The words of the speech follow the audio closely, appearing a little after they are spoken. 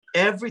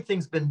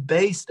everything's been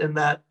based in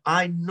that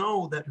I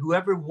know that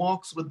whoever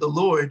walks with the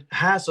Lord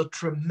has a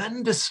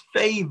tremendous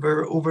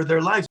favor over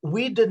their lives.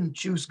 We didn't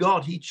choose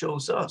God, he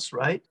chose us,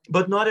 right?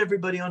 But not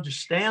everybody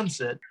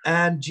understands it.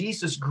 And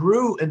Jesus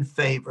grew in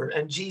favor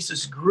and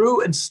Jesus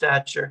grew in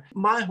stature.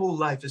 My whole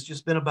life has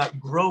just been about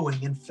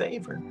growing in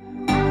favor.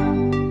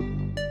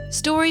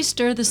 Stories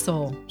stir the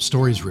soul.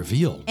 Stories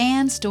reveal.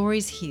 And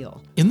stories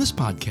heal. In this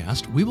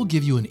podcast, we will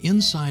give you an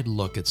inside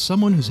look at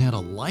someone who's had a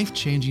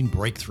life-changing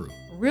breakthrough.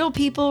 Real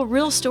people,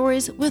 real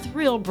stories with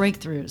real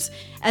breakthroughs.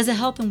 As a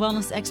health and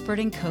wellness expert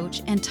and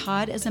coach, and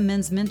Todd as a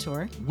men's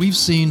mentor, we've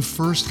seen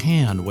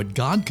firsthand what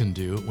God can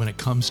do when it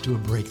comes to a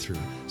breakthrough.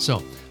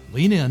 So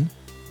lean in,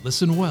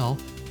 listen well.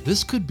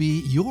 This could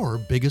be your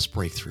biggest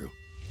breakthrough.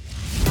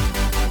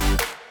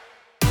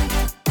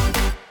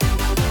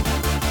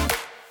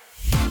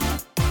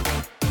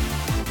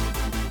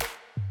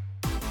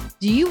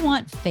 Do you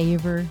want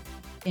favor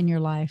in your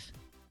life?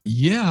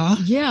 Yeah.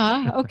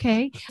 Yeah.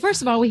 Okay.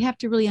 First of all, we have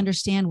to really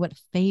understand what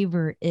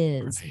favor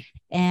is. Right.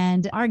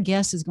 And our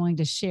guest is going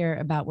to share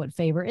about what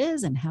favor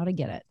is and how to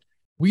get it.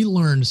 We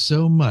learn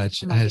so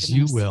much, as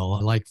you goodness.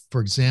 will, like,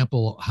 for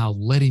example, how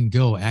letting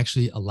go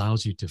actually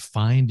allows you to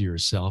find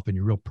yourself and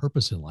your real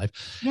purpose in life,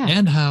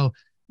 and how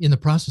in the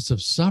process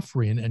of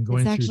suffering and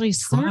going through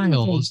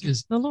trials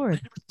is the Lord. I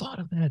never thought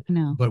of that.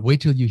 No. But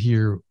wait till you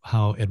hear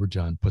how Edward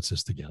John puts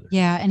this together.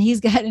 Yeah. And he's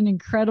got an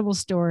incredible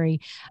story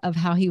of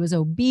how he was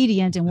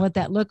obedient and what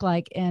that looked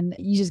like. And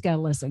you just got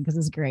to listen because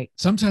it's great.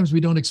 Sometimes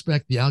we don't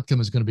expect the outcome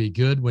is going to be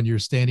good when you're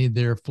standing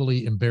there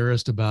fully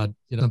embarrassed about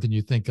something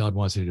you think God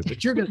wants you to do,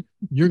 but you're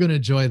going to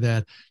enjoy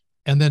that.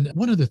 And then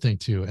one other thing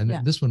too, and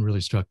this one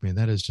really struck me, and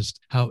that is just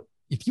how,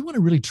 if you want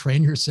to really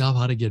train yourself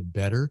how to get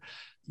better,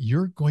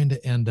 you're going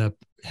to end up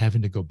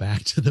having to go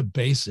back to the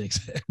basics.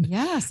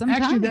 Yeah,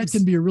 sometimes. Actually, that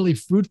can be a really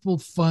fruitful,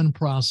 fun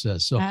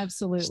process. So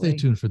absolutely, stay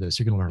tuned for this.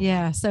 You're going to learn.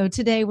 Yeah. So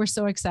today we're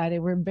so excited.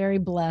 We're very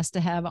blessed to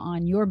have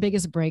on Your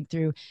Biggest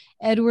Breakthrough,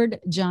 Edward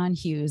John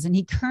Hughes. And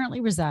he currently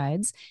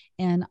resides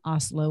in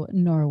Oslo,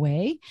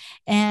 Norway.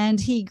 And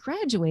he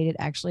graduated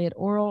actually at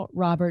Oral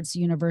Roberts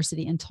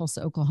University in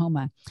Tulsa,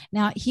 Oklahoma.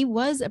 Now, he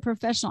was a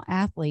professional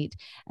athlete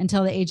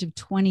until the age of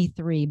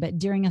 23, but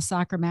during a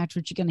soccer match,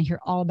 which you're going to hear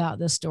all about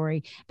this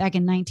story, back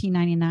in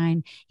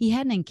 1999, he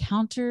had an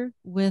encounter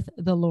with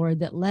the Lord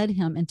that led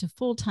him into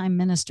full-time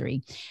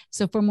ministry.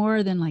 So for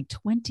more than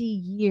 20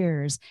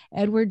 years,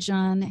 Edward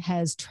John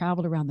has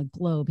traveled around the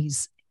globe.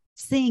 He's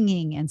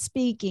singing and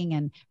speaking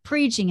and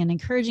preaching and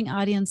encouraging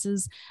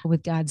audiences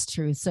with God's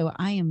truth. So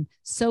I am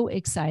so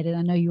excited.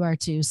 I know you are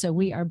too. So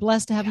we are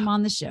blessed to have him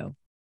on the show.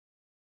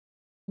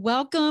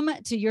 Welcome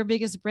to Your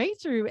Biggest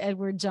Breakthrough,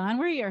 Edward John.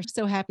 We are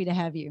so happy to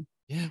have you.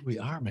 Yeah, we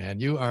are, man.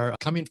 You are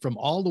coming from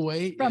all the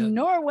way from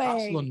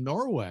Norway. Oslo,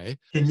 Norway.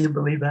 Can you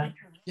believe that?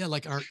 Yeah,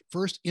 like our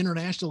first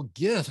international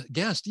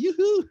guest.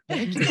 Yoo-hoo!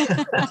 Thank you.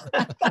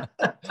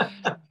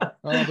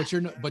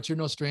 But you're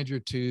no stranger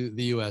to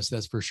the U.S.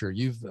 That's for sure.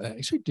 You've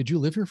actually, did you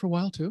live here for a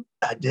while too?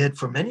 I did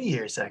for many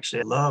years,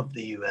 actually. I love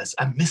the U.S.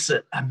 I miss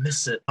it.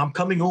 I'm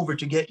coming over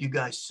to get you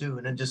guys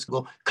soon and just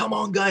go, come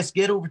on, guys,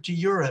 get over to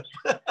Europe.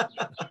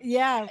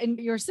 Yeah. And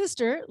your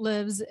sister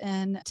lives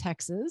in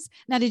Texas.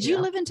 Now, did you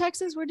live in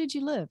Texas? Where did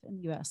you live in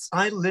the U.S.?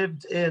 I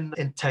lived in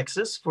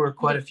Texas for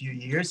quite a few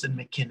years in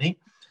McKinney.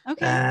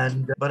 Okay.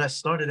 But I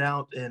started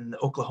out in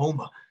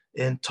Oklahoma,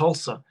 in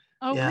Tulsa.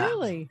 Oh,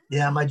 really?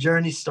 Yeah, my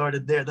journey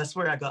started there. That's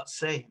where I got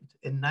saved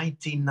in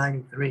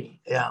 1993.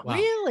 Yeah. Wow.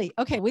 Really?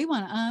 Okay, we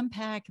want to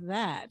unpack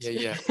that.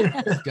 Yeah.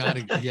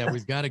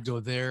 We've got to go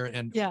there.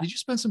 And did you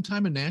spend some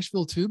time in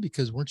Nashville too?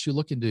 Because weren't you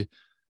looking to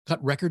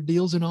cut record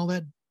deals and all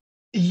that?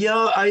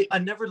 Yeah, I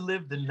never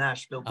lived in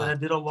Nashville, but I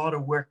did a lot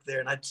of work there,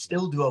 and I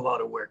still do a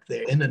lot of work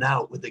there, in and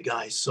out with the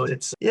guys. So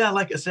it's,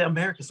 like I say,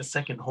 America's the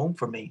second home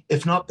for me,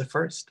 if not the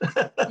first.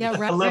 Yeah,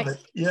 right. I love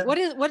it. Yeah.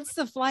 What's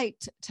the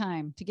flight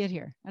time to get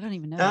here? I don't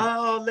even know.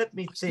 Oh, let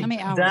me think. How many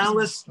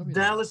hours?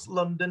 Dallas,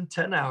 London,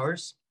 10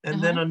 hours,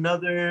 and then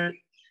another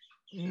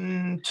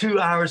 2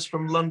 hours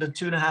from London,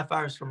 2.5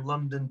 hours from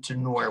London to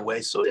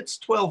Norway. So it's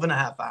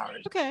 12.5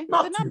 hours. Okay,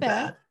 not too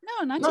bad.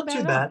 No, not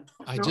too bad.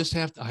 I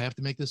have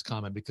to make this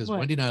comment because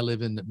Wendy and I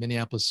live in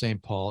Minneapolis, St.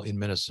 Paul in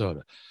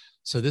Minnesota.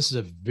 So this is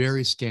a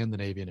very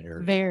Scandinavian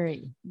area.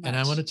 Very much. And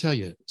I want to tell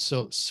you,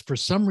 so for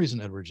some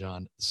reason, Edward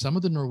John, some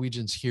of the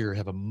Norwegians here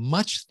have a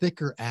much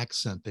thicker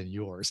accent than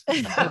yours.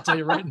 I'll tell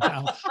you right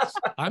now,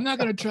 I'm not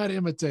going to try to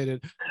imitate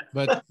it,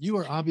 but you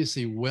are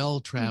obviously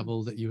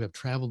well-traveled. You have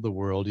traveled the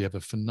world. You have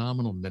a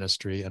phenomenal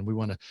ministry. And we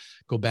want to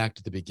go back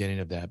to the beginning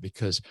of that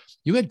because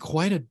you had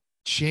quite a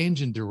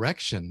change in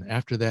direction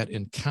after that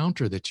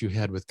encounter that you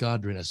had with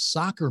God during a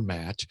soccer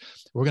match.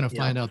 We're going to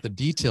find out the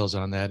details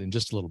on that in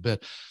just a little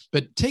bit,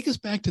 but take us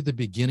back to the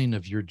beginning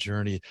of your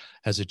journey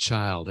as a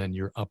child and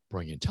your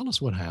upbringing. Tell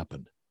us what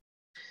happened.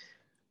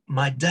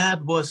 My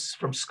dad was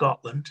from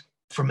Scotland,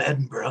 from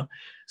Edinburgh.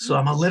 So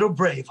I'm a little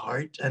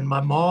Braveheart, and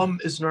my mom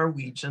is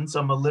Norwegian. So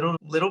I'm a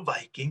little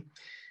Viking.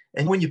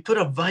 And when you put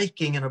a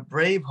Viking and a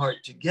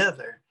Braveheart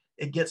together,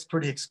 it gets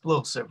pretty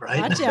explosive,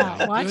 right? Watch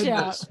out. Watch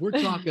out. We're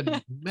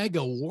talking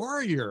mega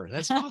warrior.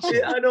 That's awesome.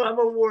 Yeah, I know I'm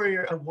a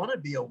warrior. I want to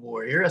be a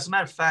warrior. As a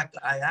matter of fact,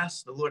 I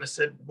asked the Lord, I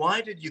said,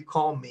 why did you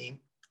call me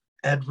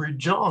Edward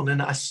John?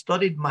 And I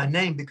studied my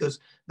name because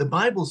the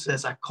Bible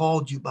says I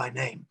called you by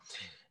name.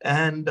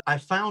 And I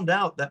found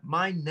out that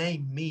my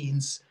name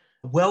means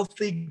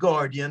wealthy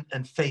guardian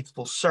and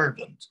faithful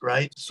servant,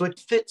 right? So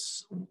it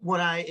fits what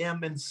I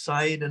am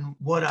inside and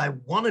what I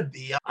want to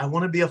be. I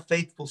want to be a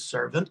faithful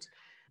servant.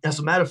 As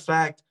a matter of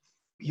fact,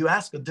 you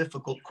ask a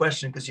difficult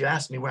question because you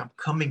asked me where I'm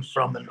coming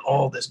from and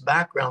all this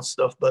background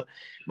stuff. But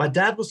my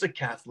dad was a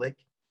Catholic.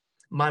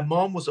 My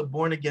mom was a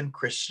born-again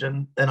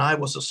Christian, and I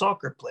was a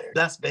soccer player.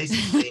 That's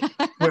basically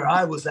where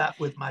I was at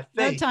with my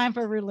faith. No time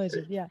for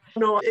religion. Yeah.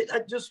 No,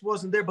 I just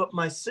wasn't there. But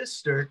my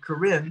sister,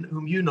 Corinne,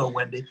 whom you know,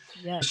 Wendy,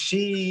 Yes.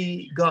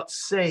 she got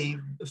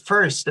saved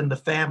first in the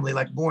family,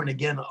 like born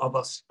again of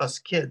us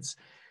kids.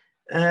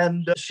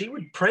 And she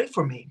would pray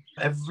for me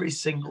every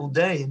single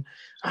day. And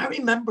I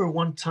remember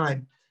one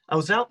time I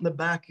was out in the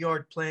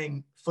backyard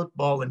playing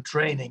football and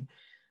training.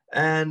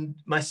 And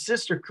my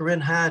sister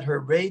Corinne had her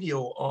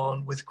radio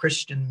on with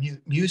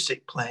Christian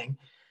music playing.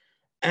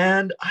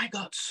 And I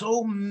got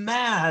so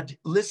mad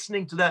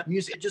listening to that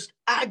music. It just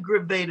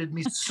aggravated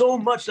me so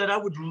much that I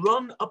would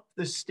run up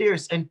the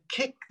stairs and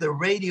kick the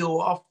radio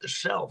off the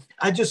shelf.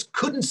 I just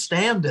couldn't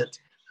stand it.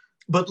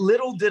 But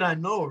little did I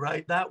know,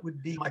 right? That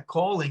would be my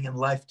calling in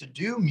life, to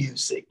do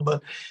music.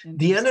 But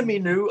the enemy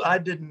knew, I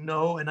didn't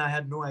know, and I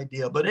had no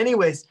idea. But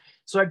anyways,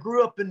 so I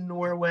grew up in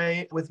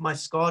Norway with my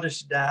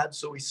Scottish dad.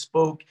 So we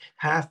spoke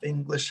half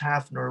English,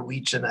 half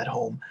Norwegian at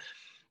home.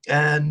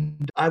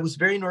 And I was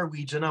very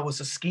Norwegian. I was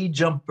a ski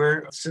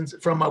jumper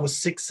from I was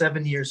 6,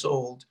 7 years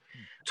old,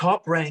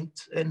 top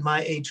ranked in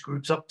my age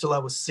groups up till I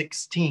was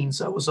 16.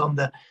 So I was on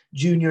the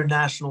junior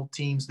national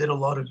teams, did a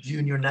lot of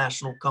junior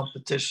national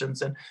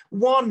competitions and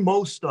won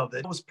most of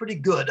it. I was pretty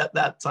good at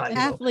that time.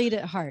 Athlete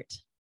at heart.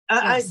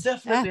 I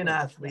definitely an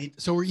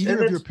athlete. So were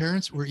either of your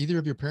parents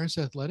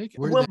athletic?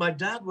 Well, my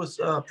dad was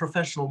a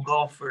professional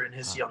golfer in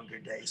his younger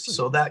days.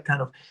 So that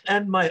kind of,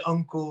 and my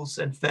uncles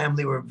and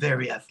family were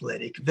very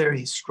athletic,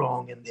 very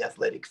strong in the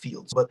athletic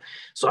fields. But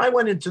so I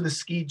went into the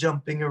ski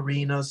jumping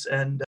arenas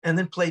and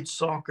then played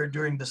soccer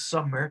during the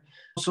summer.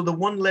 So the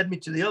one led me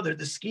to the other.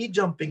 The ski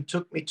jumping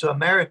took me to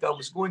America. I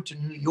was going to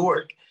New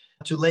York,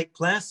 to Lake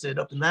Placid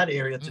up in that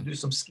area to do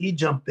some ski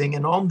jumping.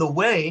 And on the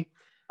way,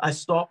 I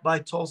stopped by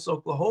Tulsa,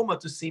 Oklahoma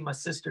to see my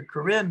sister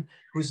Corinne,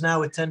 who's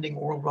now attending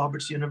Oral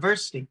Roberts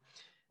University.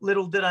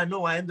 Little did I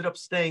know, I ended up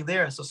staying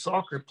there as a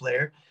soccer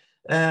player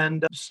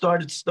and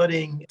started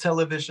studying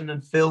television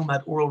and film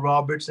at Oral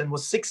Roberts and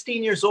was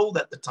 16 years old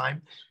at the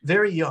time,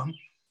 very young.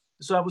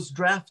 So I was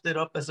drafted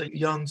up as a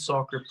young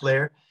soccer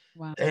player.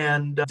 Wow.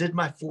 And did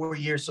my 4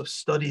 years of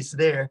studies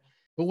there.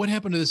 But what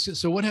happened to this?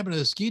 So what happened to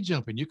the ski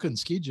jumping? You couldn't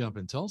ski jump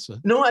in Tulsa.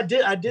 No, I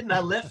didn't. I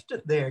left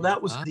it there.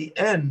 That was the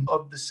end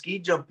of the ski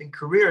jumping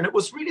career. And it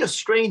was really a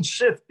strange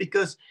shift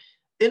because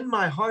in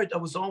my heart, I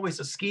was always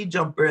a ski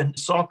jumper and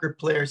soccer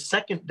player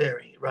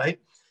secondary,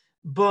 right?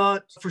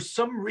 But for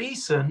some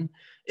reason,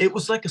 it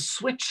was like a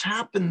switch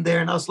happened there.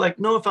 And I was like,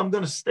 no, if I'm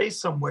going to stay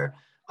somewhere,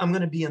 I'm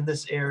going to be in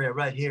this area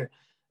right here.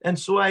 And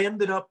so I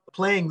ended up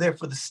playing there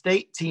for the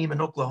state team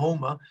in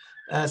Oklahoma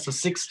as a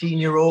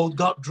 16-year-old,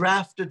 got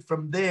drafted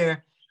from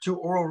there to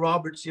Oral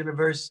Roberts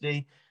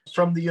University,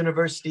 from the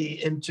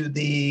university into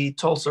the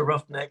Tulsa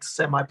Roughnecks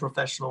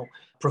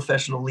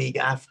professional league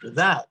after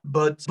that.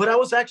 But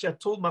I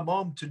told my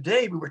mom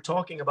today, we were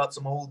talking about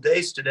some old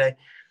days today,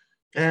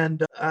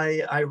 and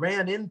I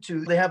ran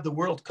into, they have the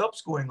World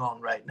Cups going on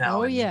right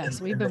now. Oh,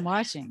 yes, we've been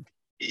watching.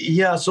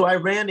 Yeah, so I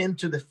ran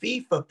into the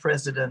FIFA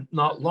president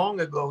not long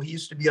ago. He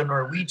used to be a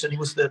Norwegian. He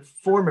was the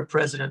former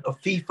president of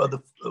FIFA,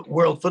 the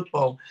World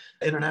Football,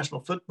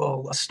 International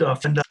Football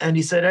stuff. And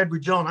he said,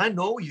 Edward John, I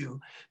know you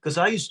because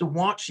I used to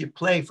watch you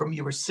play from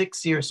you were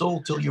 6 years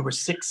old till you were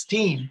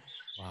 16.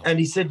 Wow. And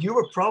he said, you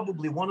were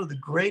probably one of the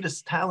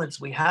greatest talents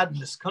we had in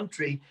this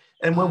country.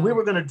 And when we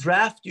were going to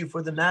draft you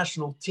for the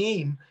national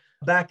team,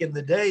 back in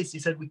the days, he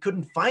said, we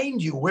couldn't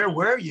find you. Where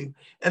were you?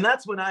 And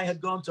that's when I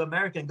had gone to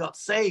America and got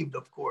saved,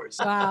 of course.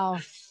 Wow.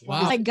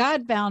 Wow. Like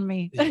God found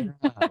me.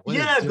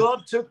 Yeah,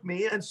 God took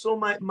me. And so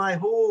my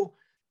whole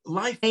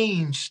life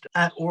changed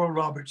at Oral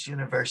Roberts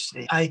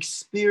University. I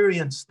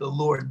experienced the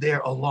Lord there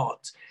a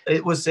lot.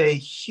 It was a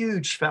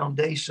huge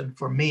foundation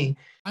for me.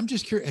 I'm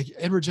just curious,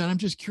 Edward John, I'm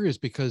just curious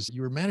because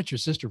you were mad at your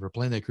sister for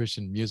playing that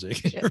Christian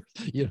music.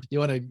 you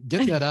want to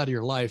get that out of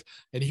your life.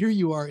 And here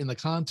you are in the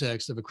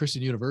context of a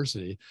Christian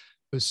university.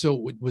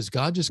 So was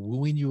God just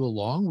wooing you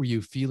along? Were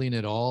you feeling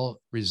at all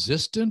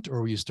resistant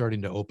or were you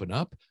starting to open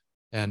up?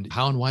 And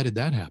how and why did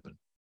that happen?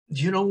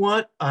 You know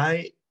what?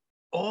 I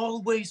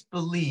always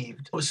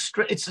believed,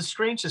 it's the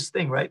strangest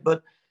thing, right?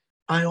 But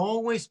I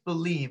always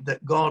believed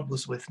that God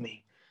was with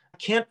me. I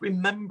can't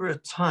remember a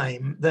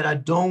time that I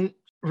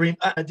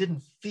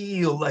didn't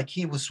feel like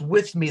he was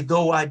with me,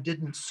 though I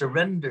didn't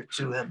surrender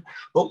to him.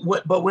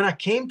 But when I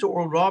came to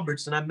Oral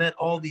Roberts and I met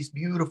all these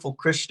beautiful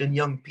Christian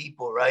young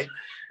people, right?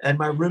 And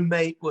my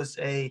roommate was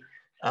a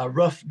a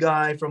rough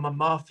guy from a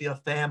mafia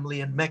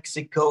family in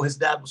Mexico. His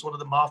dad was one of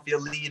the mafia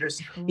leaders.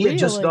 He had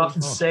just Really?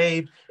 gotten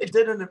saved.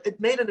 It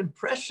made an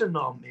impression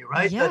on me,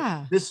 right? That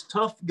Yeah. this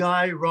tough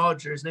guy,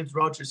 Roger, his name's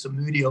Roger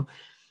Samudio.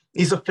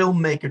 He's a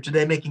filmmaker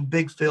today, making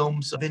big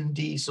films. Vin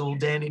Diesel,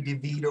 Danny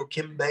DeVito,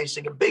 Kim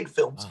Basinger, big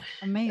films. Wow.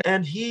 Amazing.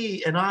 And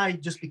he and I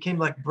just became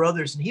like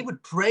brothers, and he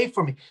would pray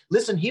for me.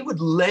 Listen, he would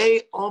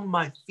lay on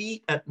my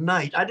feet at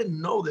night. I didn't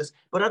know this,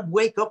 but I'd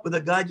wake up with a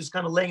guy just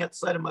kind of laying at the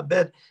side of my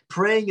bed,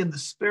 praying in the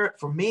spirit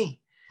for me.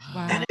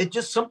 Wow. And it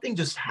just, something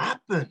just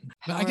happened.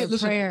 Now, Or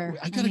prayer.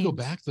 I got to go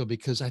back though,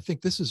 because I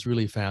think this is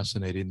really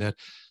fascinating that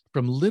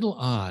from little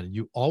on,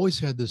 you always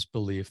had this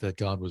belief that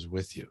God was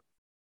with you.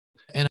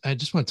 And I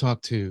just want to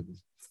talk to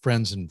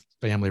friends and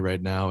family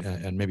right now,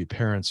 and maybe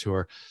parents who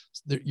are,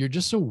 you're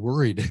just so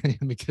worried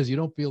because you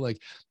don't feel like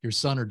your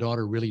son or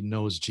daughter really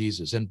knows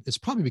Jesus. And it's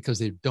probably because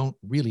they don't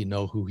really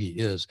know who he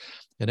is.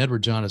 And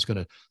Edward John is going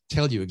to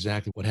tell you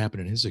exactly what happened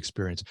in his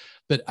experience.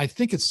 But I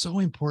think it's so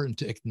important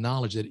to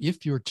acknowledge that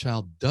if your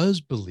child does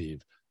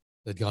believe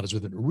that God is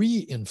with them,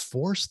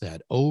 reinforce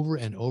that over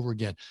and over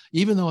again,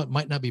 even though it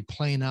might not be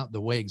playing out the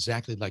way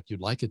exactly like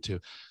you'd like it to.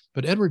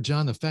 But Edward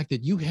John, the fact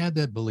that you had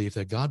that belief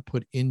that God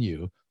put in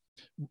you,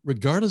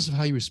 regardless of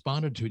how you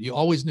responded to it, you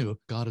always knew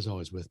God is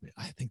always with me.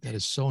 I think that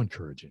is so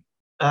encouraging.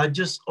 I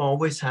just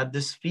always had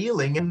this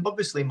feeling. And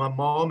obviously my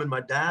mom and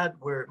my dad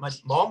my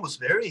mom was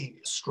very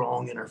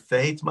strong in her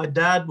faith. My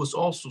dad was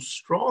also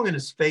strong in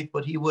his faith,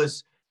 but he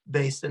was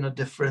based in a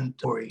different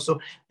story. So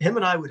him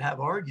and I would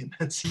have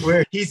arguments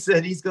where he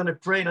said he's going to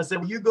pray. And I said,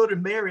 well, you go to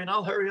Mary and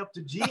I'll hurry up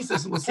to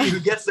Jesus and we'll see who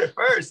gets there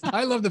first.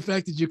 I love the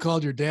fact that you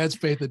called your dad's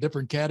faith a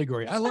different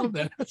category. I love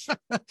that.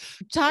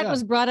 Todd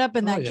was brought up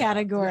in that yeah.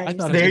 category. I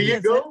thought There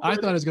you go. I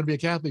thought it was going to be a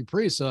Catholic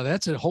priest. So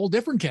that's a whole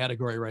different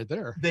category right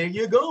there. There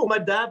you go. My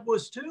dad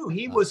was too.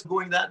 He was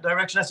going that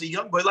direction as a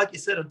young boy, like you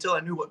said, until I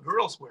knew what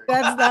girls were.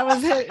 That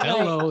was it. Right.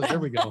 Hello, there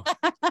we go.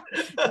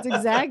 That's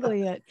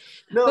exactly it.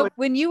 No, But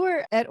when you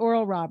were at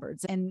Oral Roberts,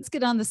 and let's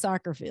get on the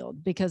soccer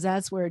field because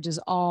that's where it just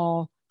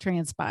all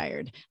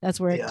transpired. That's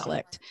where it Yeah.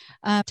 clicked.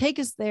 Take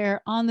us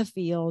there on the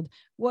field,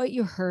 what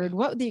you heard,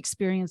 what the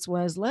experience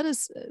was. Let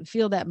us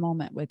feel that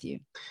moment with you.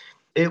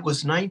 it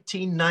was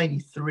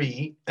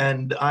 1993,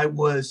 and I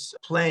was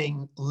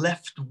playing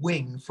left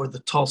wing for the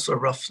Tulsa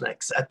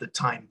Roughnecks at the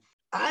time.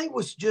 I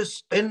was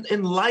just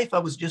in life, I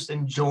was just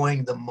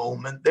enjoying the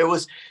moment.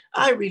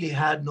 I really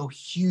had no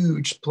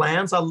huge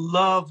plans. I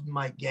loved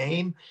my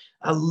game.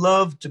 I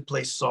loved to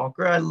play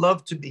soccer. I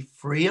loved to be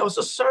free. I was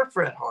a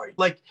surfer at heart,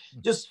 like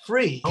just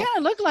free. Kind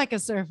of look like a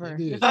surfer,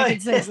 You if I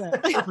could say so.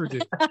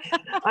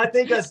 I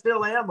think I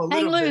still am a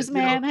little Hang loose, bit,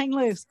 man. Hang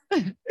loose.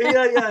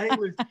 yeah, hang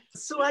loose.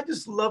 So I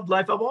just loved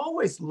life. I've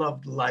always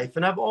loved life,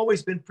 and I've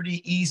always been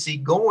pretty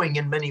easygoing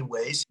in many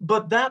ways.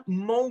 But that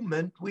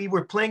moment, we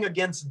were playing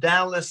against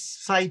Dallas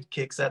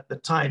Sidekicks at the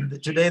time.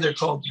 Today they're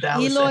called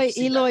Dallas FC.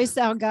 Eloy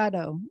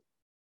Salgado.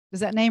 Does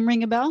that name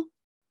ring a bell?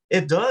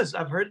 It does.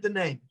 I've heard the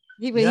name.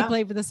 He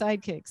played for the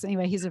Sidekicks.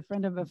 Anyway, he's a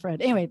friend of a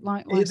friend. Anyway,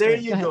 long There story.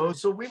 you go.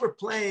 So we were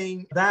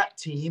playing that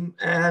team,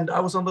 and I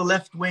was on the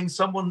left wing.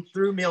 Someone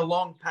threw me a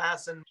long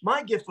pass, and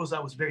my gift was I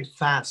was very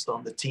fast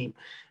on the team.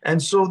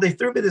 And so they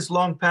threw me this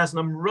long pass, and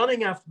I'm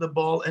running after the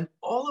ball, and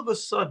all of a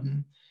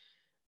sudden,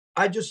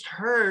 I just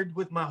heard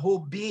with my whole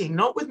being,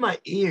 not with my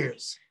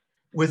ears,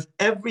 with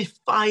every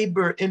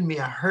fiber in me,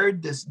 I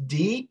heard this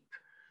deep,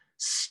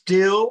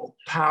 still,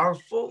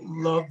 powerful,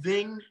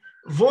 loving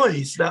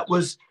voice that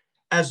was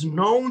as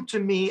known to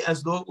me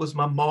as though it was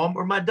my mom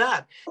or my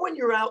dad. When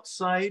you're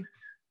outside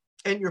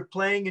and you're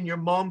playing and your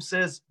mom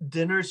says,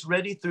 dinner's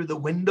ready through the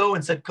window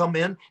and said, come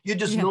in, you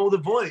just know the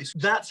voice.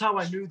 That's how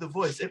I knew the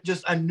voice.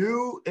 I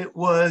knew it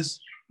was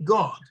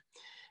God.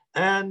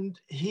 And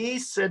he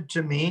said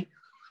to me,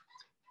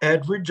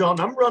 Edward John,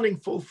 I'm running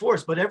full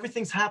force, but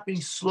everything's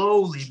happening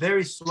slowly,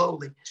 very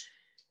slowly.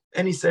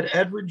 And he said,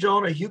 Edward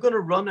John, are you going to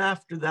run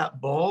after that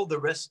ball the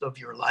rest of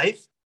your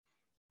life?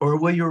 Or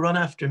will you run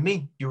after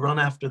me? You run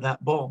after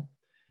that ball.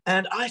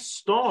 And I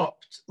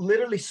stopped,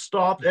 literally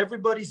stopped.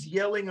 Everybody's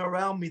yelling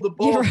around me, the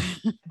ball.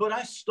 But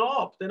I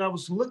stopped and I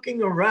was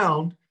looking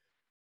around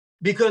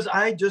because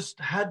I just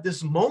had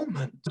this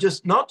moment,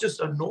 not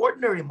just an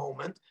ordinary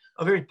moment,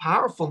 a very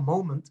powerful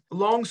moment.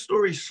 Long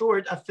story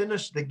short, I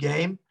finished the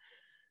game.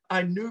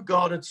 I knew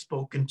God had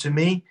spoken to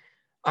me.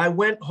 I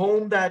went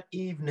home that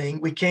evening.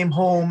 We came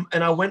home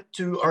and I went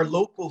to our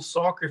local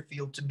soccer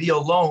field to be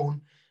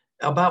alone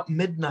about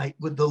midnight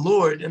with the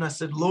Lord. And I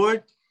said,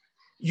 Lord,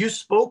 you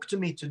spoke to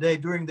me today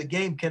during the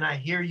game. Can I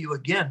hear you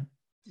again?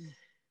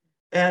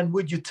 And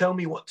would you tell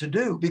me what to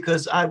do?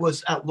 Because I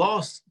was at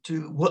loss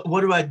to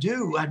what do I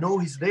do? I know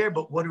he's there,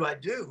 but what do I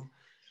do?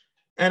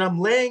 And I'm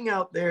laying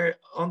out there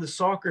on the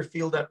soccer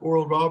field at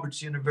Oral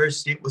Roberts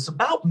University. It was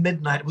about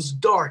midnight. It was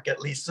dark at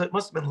least. So it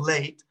must have been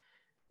late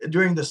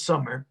during the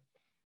summer.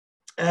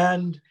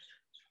 And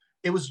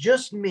it was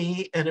just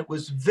me and it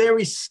was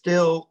very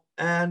still.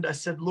 And I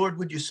said, Lord,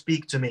 would you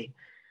speak to me?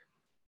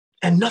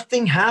 And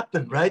nothing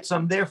happened, right? So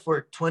I'm there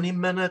for 20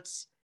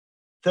 minutes,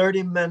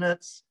 30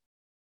 minutes,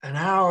 an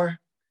hour.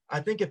 I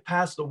think it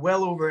passed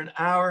well over an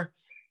hour.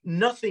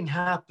 Nothing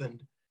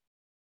happened.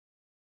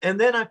 And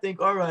then I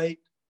think, all right,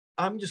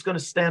 I'm just going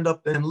to stand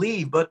up and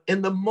leave. But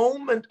in the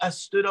moment I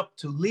stood up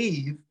to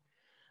leave,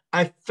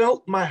 I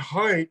felt my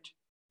heart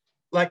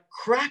like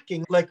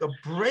cracking, like a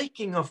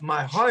breaking of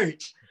my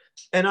heart.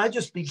 And I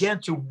just began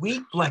to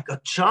weep like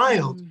a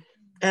child.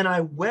 And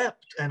I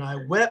wept and I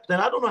wept.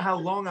 And I don't know how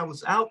long I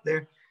was out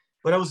there,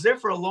 but I was there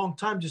for a long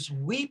time just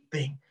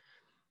weeping.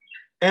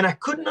 And I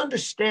couldn't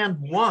understand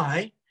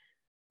why.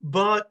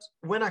 But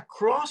when I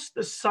crossed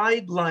the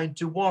sideline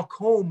to walk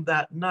home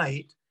that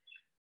night,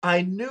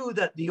 I knew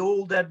that the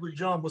old Edward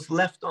John was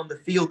left on the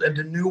field and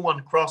the new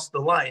one crossed the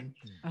line.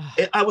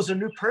 I was a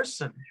new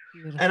person.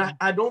 Beautiful. And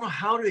I don't know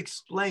how to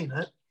explain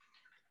it,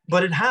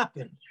 but it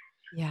happened.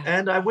 Yeah.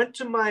 And I went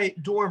to my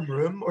dorm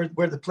room, or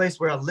where the place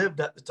where I lived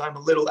at the time,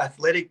 a little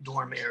athletic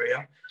dorm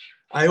area.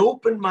 I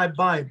opened my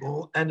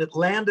Bible and it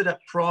landed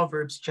at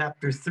Proverbs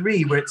chapter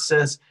 3, where it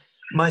says,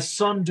 "My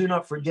son, do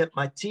not forget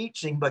my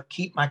teaching, but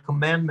keep my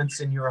commandments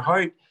in your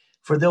heart,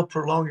 for they'll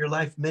prolong your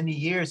life many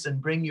years and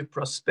bring you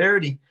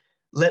prosperity.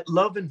 Let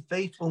love and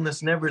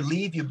faithfulness never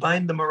leave you.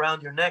 Bind them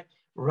around your neck,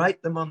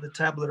 write them on the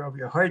tablet of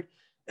your heart,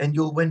 and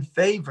you'll win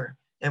favor."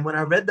 And when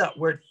I read that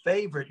word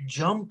favor, it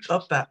jumped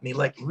up at me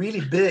like really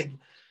big.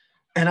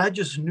 And I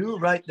just knew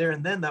right there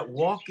and then that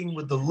walking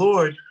with the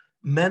Lord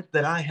meant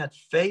that I had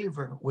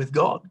favor with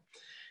God.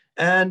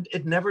 And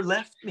it never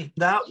left me.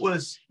 That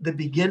was the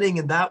beginning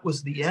and that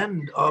was the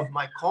end of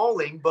my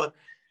calling. But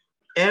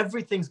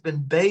everything's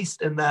been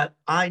based in that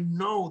I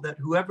know that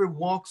whoever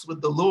walks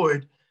with the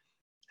Lord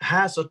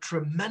has a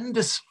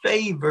tremendous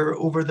favor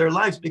over their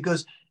lives,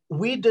 because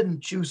we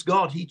didn't choose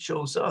God, he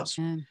chose us.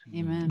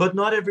 Amen. But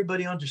not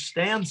everybody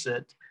understands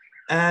it.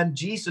 And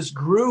Jesus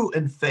grew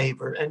in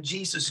favor and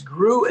Jesus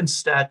grew in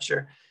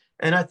stature.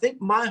 And I think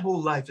my whole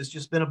life has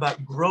just been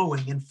about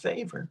growing in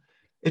favor.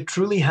 It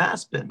truly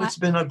has been. It's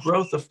been a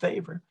growth of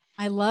favor.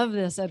 I love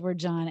this, Edward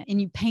John,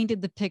 and you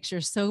painted the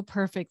picture so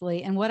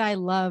perfectly. And what I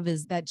love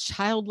is that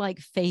childlike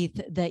faith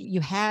that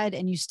you had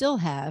and you still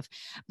have,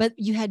 but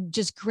you had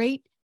just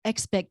great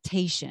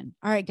expectation.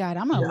 All right, God,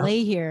 I'm going to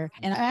lay here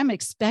and I'm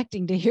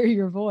expecting to hear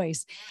your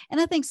voice.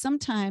 And I think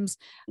sometimes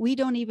we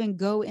don't even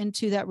go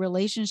into that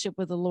relationship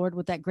with the Lord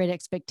with that great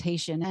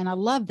expectation. And I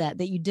love that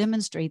you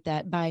demonstrate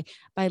that by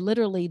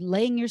literally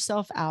laying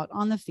yourself out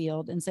on the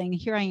field and saying,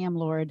 "Here I am,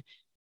 Lord.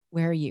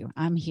 Where are you?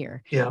 I'm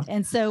here." Yeah.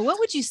 And so what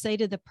would you say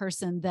to the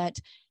person that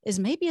is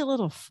maybe a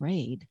little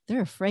afraid?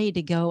 They're afraid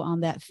to go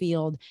on that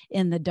field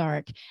in the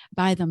dark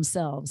by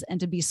themselves and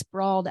to be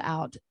sprawled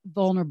out,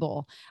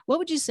 vulnerable. What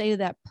would you say to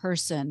that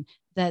person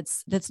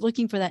that's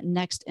looking for that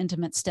next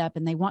intimate step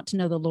and they want to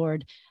know the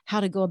Lord, how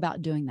to go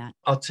about doing that?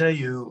 I'll tell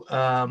you,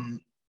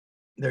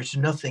 there's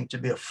nothing to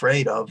be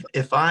afraid of.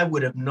 If I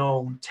would have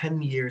known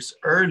 10 years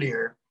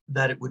earlier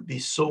that it would be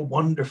so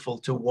wonderful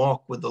to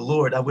walk with the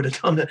Lord, I would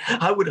have done it.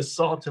 I would have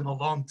sought him a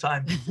long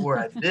time before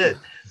I did,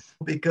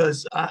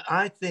 because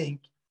I think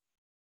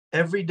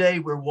every day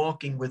we're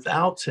walking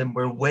without him,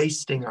 we're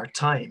wasting our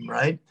time,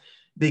 right?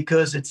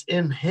 Because it's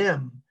in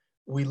him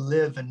we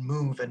live and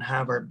move and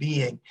have our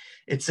being.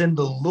 It's in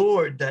the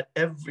Lord that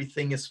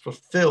everything is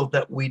fulfilled,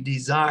 that we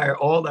desire,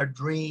 all our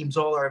dreams,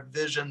 all our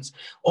visions,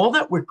 all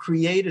that we're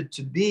created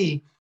to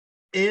be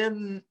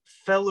in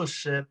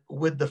fellowship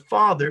with the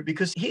Father,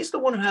 because he's the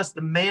one who has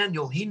the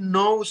manual. He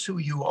knows who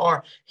you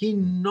are. He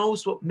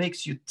knows what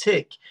makes you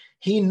tick.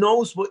 He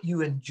knows what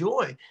you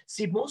enjoy.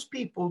 See, most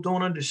people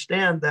don't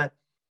understand that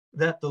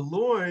the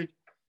Lord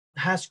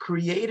has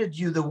created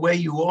you the way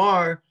you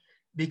are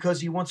because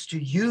he wants to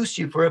use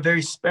you for a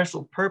very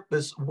special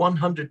purpose,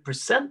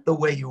 100% the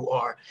way you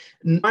are.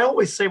 And I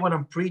always say when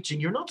I'm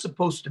preaching, you're not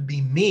supposed to be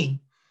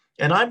me.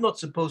 And I'm not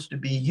supposed to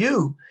be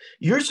you.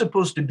 You're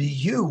supposed to be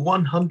you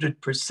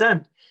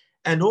 100%.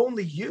 And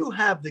only you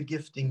have the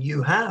gifting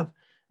you have.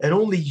 And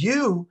only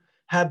you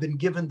have been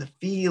given the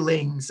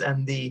feelings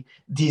and the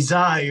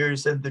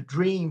desires and the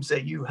dreams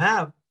that you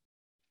have.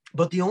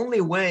 But the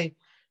only way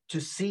to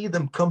see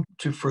them come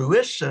to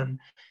fruition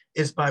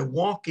is by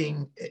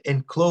walking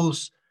in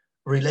close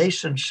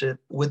relationship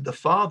with the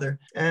Father.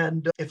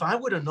 And if I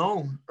would have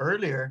known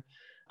earlier,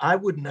 I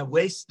wouldn't have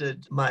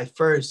wasted my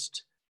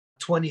first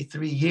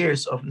 23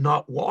 years of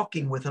not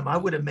walking with him. I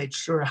would have made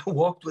sure I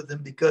walked with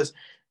him, because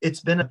it's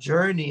been a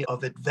journey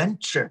of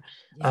adventure.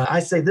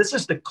 I say this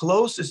is the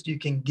closest you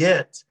can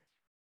get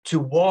to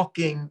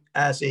walking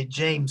as a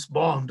James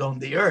Bond on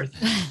the earth.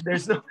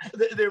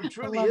 There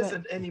truly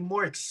isn't any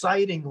more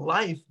exciting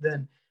life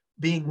than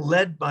being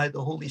led by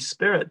the Holy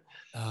Spirit.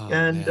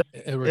 And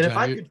if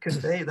I could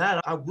convey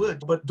that, I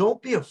would. But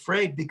don't be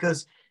afraid,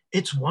 because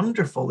it's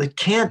wonderful.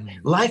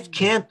 Life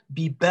can't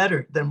be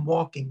better than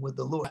walking with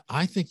the Lord.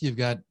 I think you've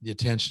got the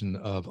attention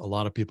of a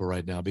lot of people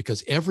right now,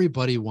 because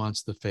everybody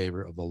wants the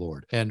favor of the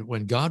Lord. And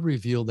when God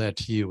revealed that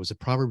to you, was it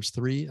Proverbs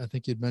 3, I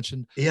think you'd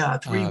mentioned? Yeah,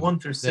 3, 1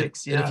 through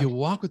 6. And if you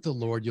walk with the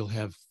Lord, you'll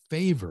have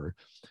favor.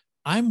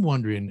 I'm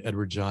wondering,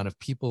 Edward John, if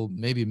people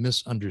maybe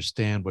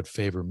misunderstand what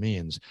favor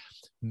means.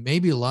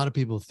 Maybe a lot of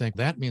people think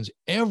that means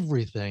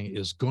everything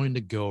is going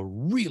to go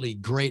really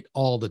great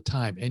all the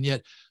time. And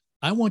yet,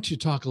 I want you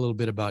to talk a little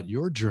bit about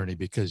your journey,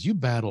 because you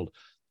battled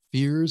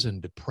fears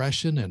and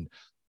depression and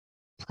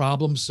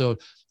problems. So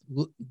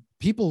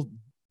people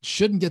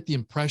shouldn't get the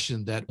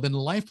impression that then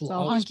life will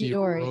always be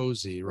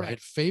rosy, right?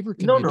 Favor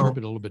can be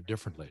interpreted a little bit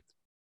differently.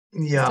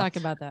 Yeah. Let's talk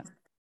about that.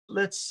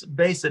 Let's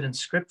base it in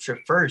scripture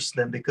first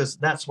then, because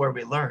that's where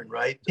we learn,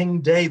 right?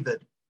 King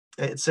David,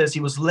 it says he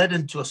was led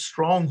into a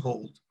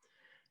stronghold,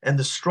 and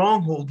the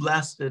stronghold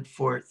lasted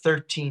for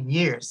 13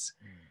 years.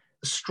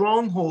 A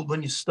stronghold,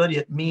 when you study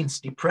it, means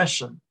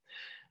depression.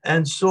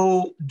 And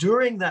so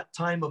during that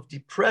time of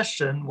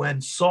depression, when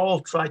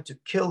Saul tried to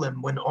kill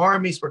him, when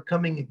armies were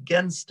coming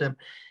against him,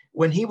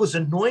 when he was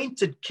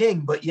anointed king,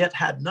 but yet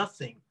had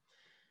nothing,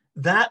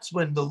 that's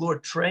when the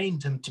Lord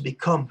trained him to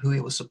become who he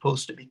was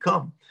supposed to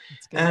become.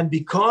 And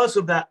because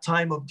of that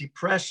time of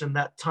depression,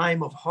 that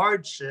time of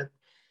hardship,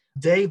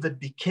 David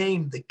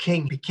became the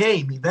king,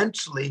 became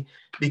eventually,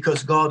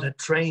 because God had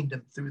trained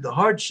him through the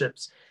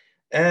hardships.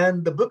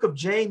 And the book of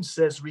James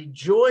says,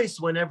 rejoice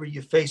whenever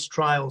you face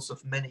trials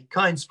of many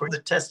kinds, for the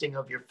testing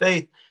of your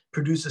faith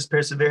produces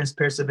perseverance,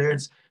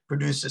 perseverance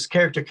produces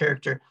character,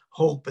 character,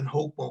 hope, and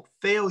hope won't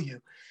fail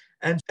you.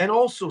 And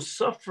also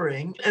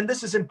suffering, and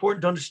this is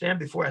important to understand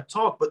before I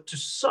talk, but to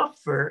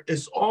suffer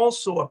is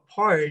also a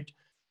part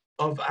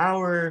of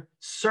our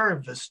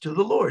service to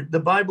the Lord. The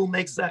Bible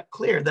makes that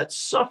clear, that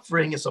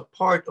suffering is a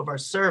part of our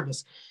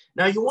service.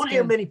 Now, you won't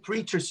hear many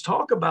preachers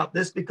talk about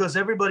this because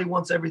everybody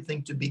wants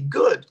everything to be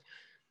good.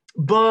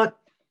 But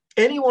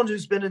anyone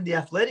who's been in the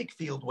athletic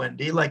field,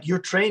 Wendy, like you're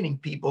training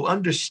people,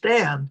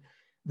 understand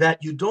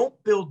that you don't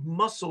build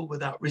muscle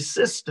without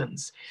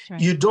resistance. Right.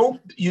 You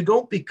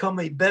don't become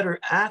a better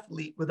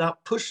athlete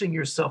without pushing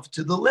yourself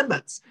to the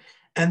limits.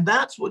 And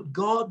that's what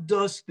God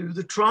does through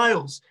the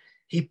trials.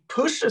 He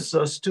pushes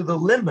us to the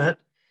limit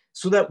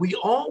so that we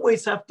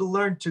always have to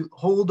learn to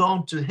hold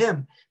on to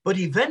him. But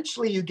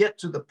eventually you get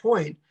to the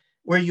point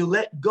where you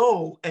let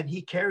go and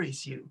he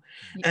carries you.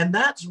 And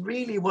that's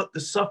really what the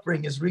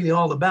suffering is really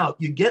all about.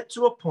 You get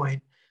to a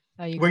point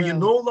where you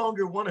no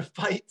longer want to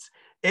fight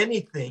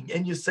anything.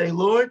 And you say,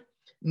 Lord,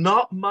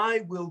 not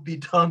my will be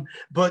done,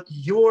 but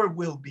your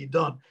will be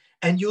done.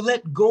 And you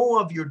let go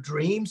of your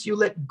dreams. You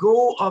let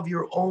go of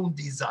your own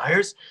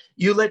desires.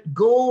 You let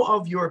go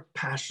of your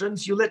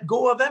passions. You let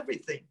go of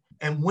everything.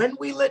 And when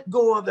we let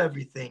go of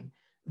everything,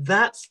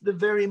 that's the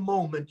very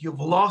moment you've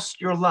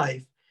lost your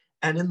life.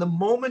 And in the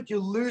moment you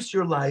lose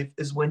your life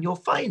is when you'll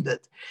find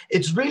it.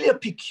 It's really a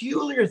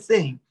peculiar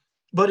thing,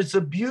 but it's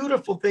a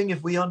beautiful thing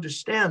if we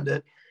understand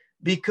it,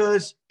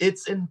 because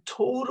it's in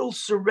total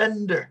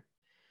surrender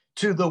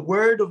to the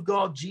word of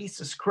God,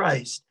 Jesus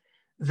Christ,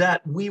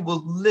 that we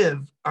will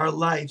live our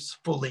lives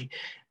fully.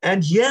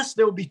 And yes,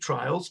 there'll be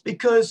trials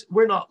because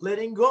we're not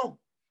letting go.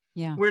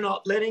 Yeah. We're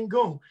not letting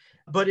go.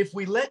 But if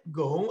we let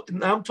go,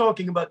 and I'm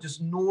talking about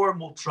just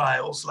normal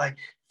trials like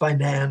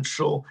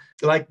financial,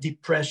 like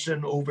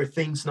depression over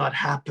things not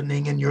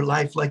happening in your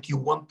life like you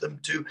want them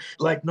to,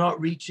 like not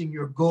reaching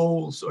your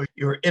goals or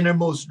your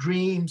innermost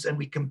dreams, and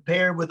we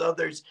compare with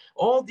others,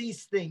 all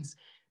these things,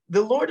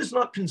 the Lord is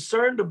not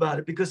concerned about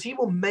it because he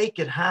will make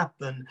it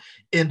happen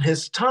in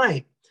his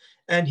time.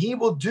 And he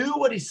will do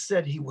what he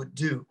said he would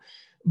do.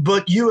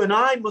 But you and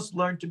I must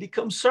learn to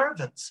become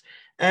servants.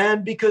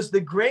 And because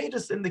the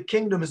greatest in the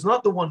kingdom is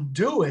not the one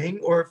doing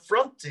or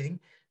fronting,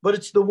 but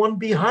it's the one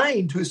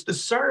behind who's the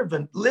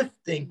servant,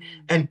 lifting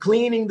and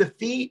cleaning the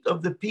feet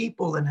of the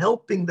people and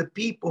helping the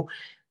people.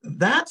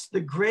 That's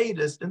the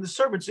greatest in the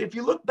servant. So if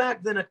you look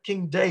back then at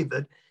King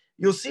David,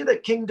 you'll see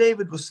that King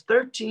David was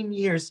 13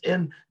 years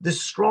in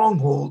this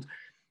stronghold.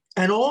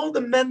 And all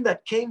the men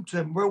that came to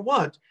him were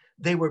what?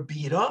 They were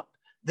beat up.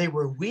 They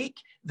were weak.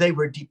 They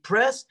were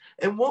depressed.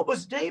 And what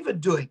was David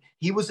doing?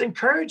 He was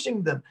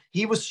encouraging them.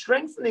 He was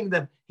strengthening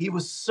them. He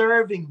was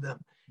serving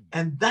them.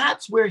 And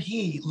that's where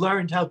he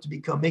learned how to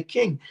become a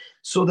king.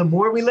 So the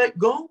more we let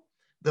go,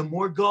 the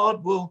more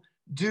God will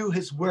do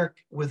his work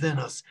within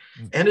us.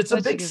 And it's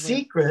a big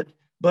secret,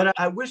 but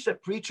I wish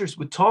that preachers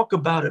would talk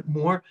about it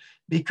more,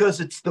 because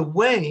it's the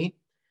way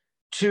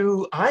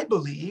to, I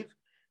believe,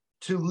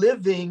 to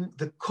living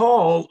the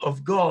call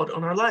of God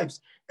on our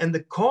lives. And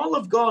the call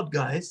of God,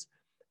 guys,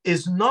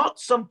 is not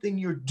something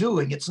you're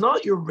doing. It's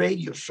not your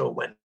radio show,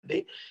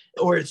 Wendy,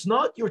 or it's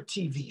not your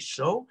TV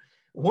show.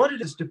 What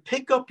it is to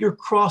pick up your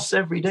cross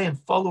every day and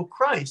follow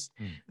Christ.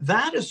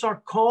 That is our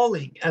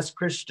calling as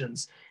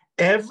Christians.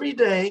 Every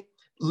day,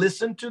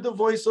 listen to the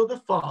voice of the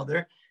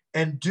Father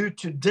and do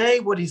today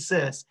what he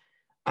says.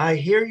 I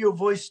hear your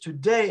voice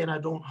today and I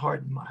don't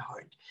harden my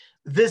heart.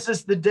 This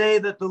is the day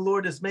that the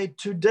Lord has made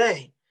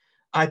today.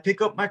 I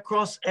pick up my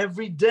cross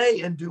every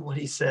day and do what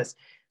he says.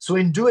 So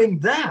in doing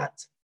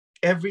that,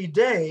 every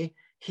day,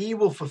 he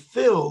will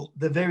fulfill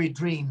the very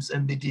dreams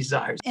and the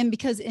desires. And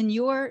because in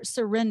your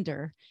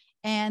surrender,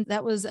 and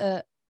that was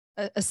a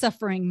a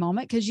suffering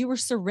moment because you were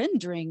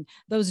surrendering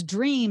those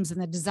dreams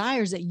and the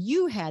desires that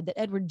you had, that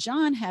Edward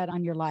John had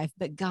on your life,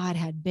 but God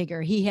had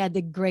bigger. He had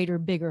the greater,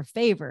 bigger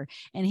favor.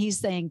 And he's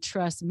saying,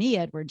 trust me,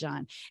 Edward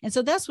John. And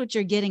so that's what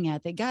you're getting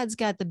at, that God's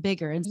got the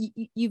bigger. And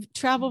you've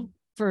traveled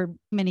for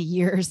many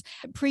years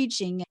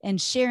preaching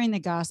and sharing the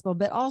gospel,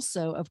 but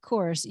also, of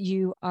course,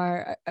 you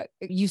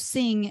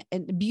sing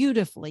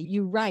beautifully,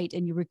 you write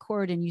and you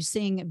record and you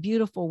sing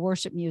beautiful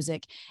worship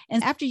music.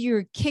 And after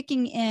you're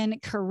kicking in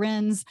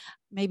Corinne's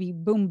maybe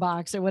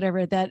boombox or whatever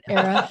at that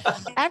era,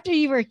 after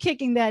you were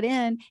kicking that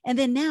in, and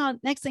then now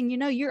next thing you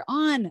know, you're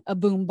on a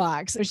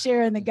boombox or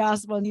sharing the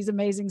gospel and these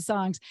amazing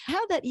songs.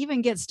 How'd that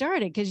even get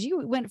started? Because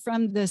you went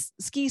from the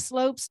ski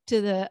slopes to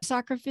the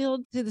soccer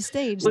field to the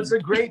stage. Well, it's a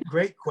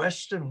great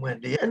question,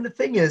 Wendy. And the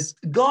thing is,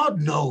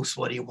 God knows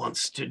what he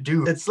wants to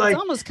do. It's like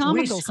it's almost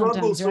comical we struggle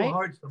sometimes, so right?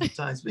 hard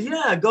sometimes. But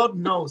yeah, God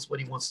knows what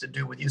he wants to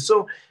do with you.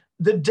 So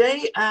the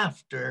day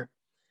after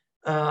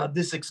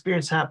this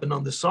experience happened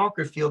on the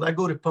soccer field, I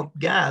go to pump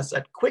gas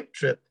at Quick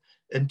Trip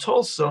in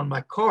Tulsa on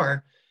my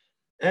car.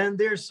 And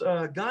there's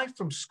a guy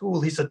from school.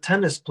 He's a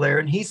tennis player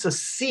and he's a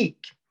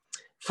Sikh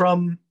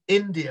from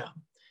India.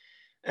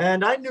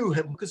 And I knew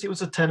him because he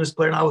was a tennis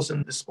player and I was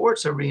in the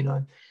sports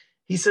arena.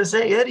 He says,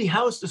 hey, Eddie,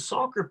 how's the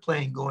soccer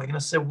playing going? And I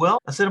said,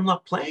 I'm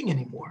not playing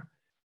anymore.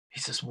 He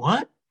says,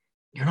 what?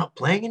 You're not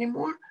playing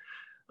anymore?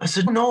 I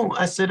said, no.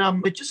 I said,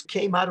 it just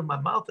came out of my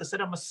mouth. I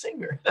said, I'm a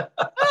singer.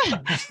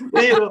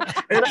 And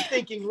I'm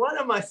thinking, what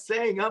am I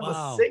saying? I'm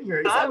a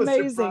singer. That's I was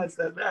amazing. surprised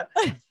at that.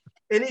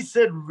 And he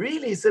said,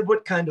 really? He said,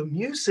 what kind of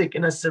music?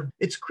 And I said,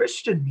 it's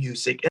Christian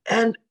music.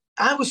 And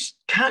I was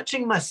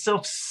catching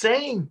myself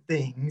saying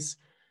things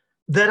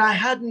that I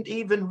hadn't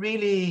even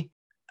really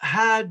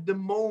had the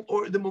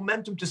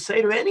momentum to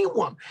say to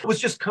anyone. It was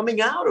just coming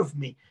out of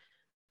me.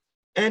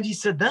 And he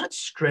said, that's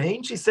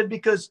strange. He said,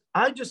 because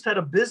I just had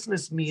a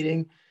business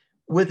meeting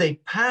with a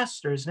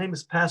pastor. His name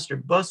is Pastor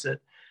Bussett.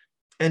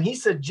 And he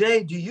said,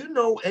 Jay, do you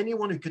know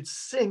anyone who could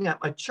sing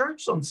at my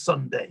church on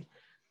Sunday?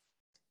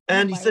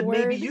 And he said,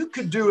 maybe you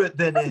could do it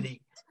then,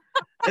 Eddie.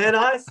 And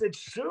I said,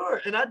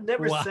 sure. And I'd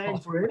never sang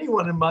for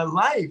anyone in my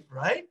life,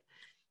 right?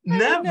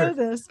 Never. I know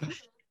this.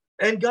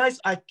 And guys,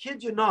 I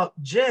kid you not,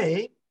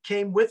 Jay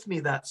came with me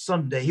that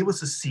Sunday. He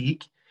was a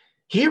Sikh.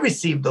 He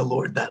received the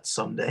Lord that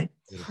Sunday.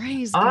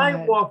 Praise God.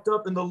 I walked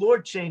up and the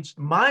Lord changed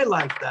my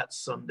life that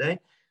Sunday.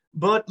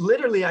 But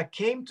literally, I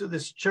came to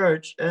this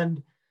church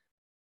and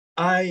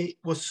I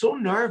was so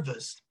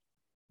nervous.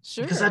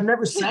 Sure. Because I'd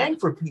never sang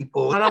for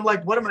people. And I'm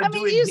like, what am I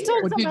doing you here?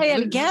 told somebody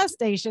at a gas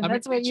station.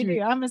 That's what you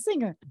do. I'm a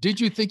singer. Did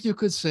you think you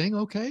could sing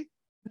okay?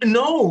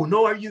 No,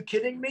 are you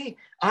kidding me?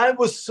 I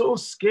was so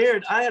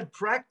scared. I had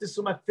practiced,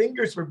 so my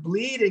fingers were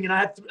bleeding, and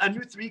I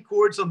knew 3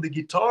 chords on the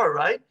guitar,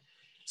 right?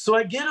 So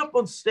I get up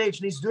on stage,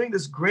 and he's doing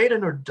this great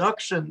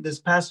introduction, this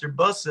Pastor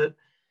Bussett.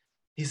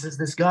 He says,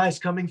 this guy's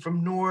coming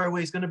from Norway.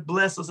 He's going to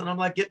bless us. And I'm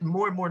like getting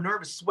more and more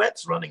nervous,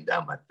 sweat's running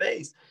down my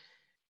face.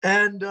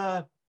 And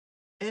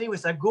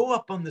anyways, I go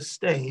up on the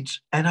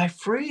stage, and I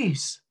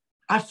freeze.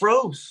 I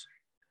froze,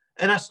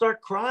 and I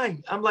start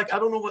crying. I'm like, I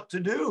don't know what to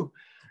do.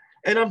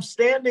 And I'm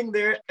standing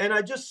there and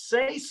I just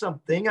say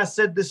something. I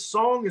said, this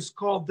song is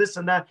called this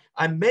and that.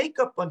 I make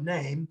up a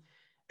name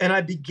and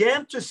I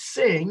began to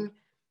sing,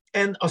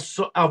 and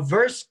a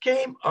verse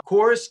came, a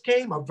chorus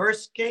came, a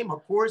verse came, a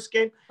chorus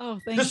came. Oh,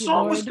 thank the you,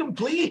 song Lord. was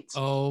complete.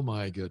 Oh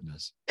my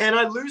goodness. And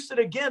I lose it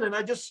again and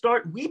I just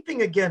start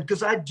weeping again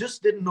because I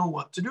just didn't know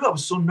what to do. I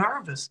was so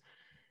nervous.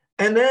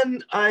 And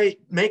then I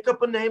make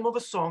up a name of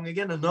a song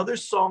again. Another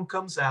song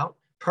comes out.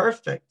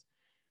 Perfect.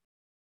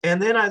 And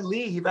then I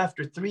leave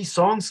after 3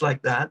 songs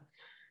like that.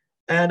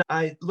 And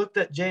I looked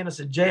at Jay and I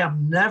said, Jay,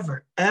 I'm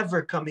never,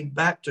 ever coming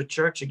back to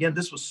church again.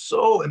 This was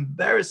so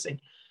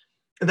embarrassing.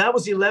 And that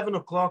was 11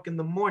 o'clock in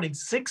the morning.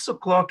 6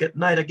 o'clock at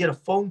night, I get a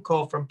phone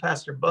call from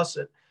Pastor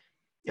Bussett.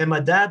 And my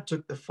dad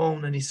took the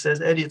phone and he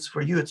says, Eddie, it's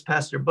for you. It's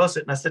Pastor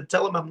Bussett. And I said,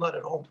 tell him I'm not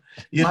at home.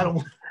 I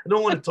don't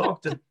want to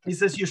talk to him. He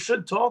says, you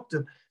should talk to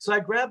him. So I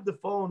grabbed the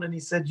phone and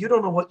he said, you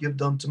don't know what you've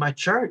done to my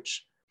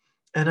church.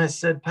 And I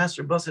said,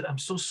 Pastor Bussett, I'm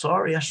so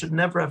sorry. I should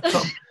never have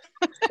come.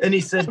 And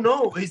he said,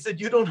 no. He said,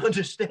 you don't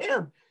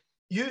understand.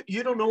 You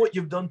don't know what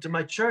you've done to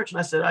my church. And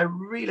I said,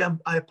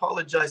 I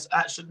apologize.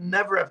 I should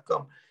never have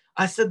come.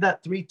 I said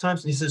that 3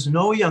 times. And he says,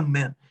 no, young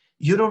man,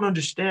 you don't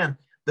understand.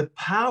 The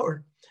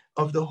power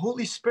of the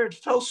Holy Spirit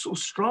fell so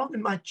strong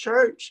in my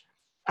church.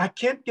 I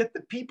can't get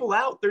the people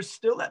out. They're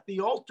still at the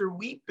altar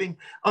weeping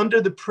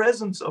under the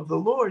presence of the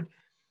Lord.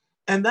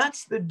 And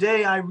that's the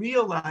day I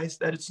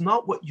realized that it's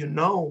not what you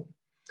know.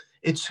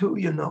 It's who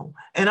you know.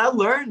 And I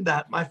learned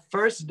that my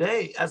first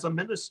day as a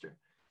minister.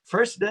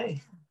 First day.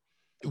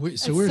 We're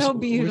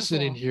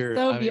sitting here.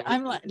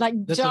 I'm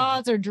like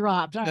jaws are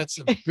dropped. That's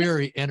a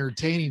very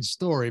entertaining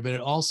story, but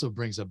it also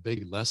brings a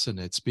big lesson.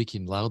 It's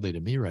speaking loudly to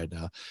me right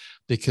now,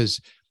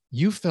 because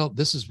you felt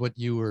this is what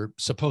you were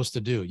supposed to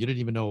do. You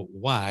didn't even know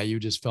why. You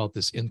just felt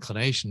this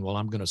inclination. Well,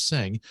 I'm going to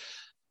sing.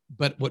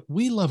 But what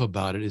we love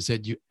about it is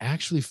that you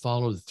actually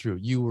followed through.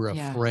 You were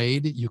Yeah.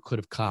 afraid, you could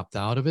have copped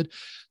out of it.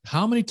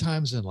 How many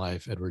times in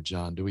life, Edward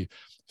John, do we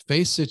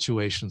face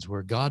situations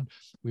where God,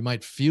 we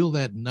might feel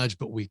that nudge,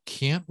 but we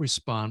can't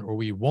respond, or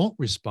we won't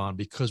respond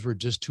because we're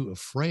just too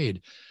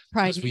afraid.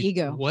 Pride Because and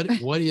ego. What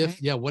if,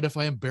 Right? yeah, what if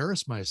I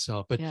embarrass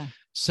myself? But Yeah.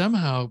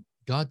 somehow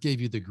God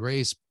gave you the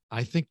grace,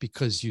 I think,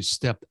 because you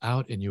stepped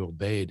out and you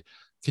obeyed.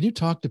 Can you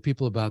talk to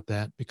people about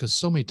that? Because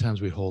so many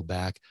times we hold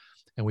back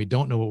and we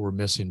don't know what we're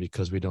missing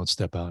because we don't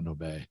step out and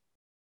obey.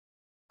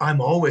 I'm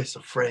always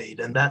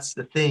afraid. And that's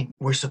the thing.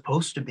 We're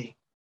supposed to be.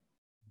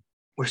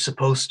 We're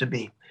supposed to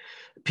be.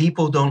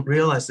 People don't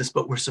realize this,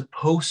 but we're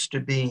supposed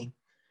to be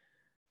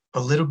a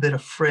little bit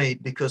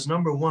afraid because,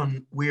 number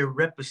one, we're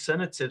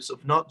representatives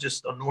of not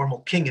just a normal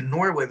king. In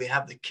Norway, we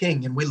have the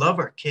king, and we love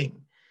our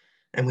king,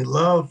 and we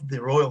love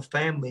the royal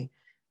family,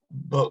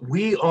 but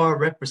we are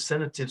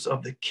representatives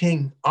of the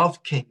King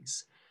of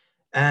Kings,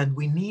 and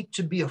we need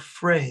to be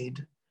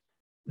afraid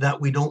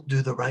that we don't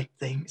do the right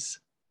things.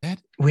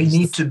 We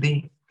need to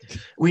be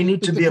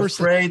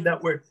afraid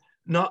that we're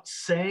not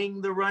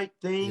saying the right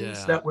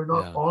things, that we're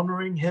not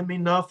honoring him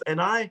enough.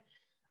 And I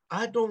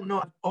don't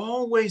know.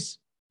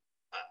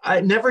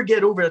 I never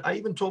get over it. I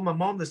even told my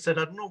mom that, said,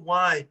 I don't know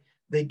why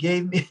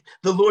the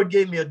Lord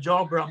gave me a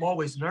job where I'm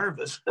always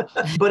nervous,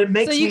 but it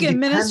makes so you me can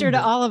minister to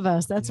dependent. all of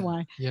us. That's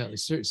why. Yeah.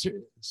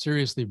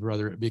 Seriously,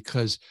 brother,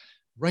 because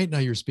right now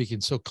you're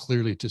speaking so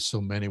clearly to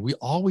so many. We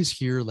always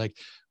hear like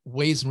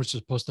ways in which we're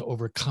supposed to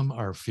overcome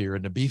our fear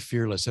and to be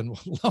fearless. And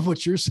love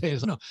what you're saying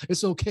is, no,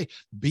 it's okay.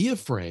 Be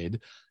afraid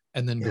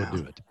and then go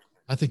do it.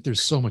 I think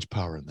there's so much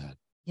power in that.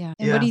 Yeah.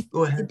 And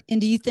Go ahead.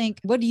 And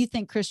what do you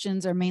think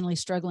Christians are mainly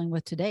struggling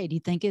with today? Do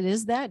you think it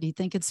is that? Do you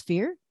think it's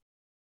fear?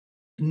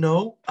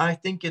 No, I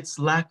think it's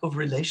lack of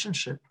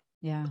relationship.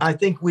 Yeah. I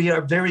think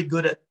we're very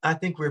good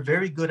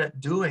at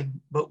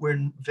doing, but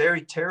we're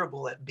very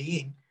terrible at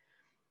being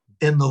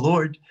in the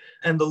Lord.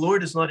 And the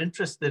Lord is not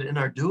interested in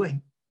our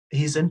doing.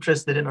 He's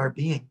interested in our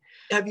being.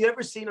 Have you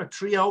ever seen a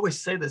tree? I always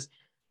say this.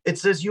 It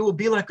says you will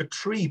be like a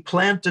tree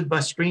planted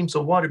by streams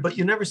of water, but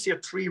you never see a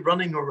tree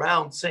running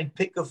around saying,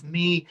 pick of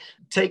me,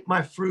 take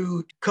my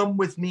fruit, come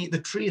with me. The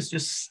tree is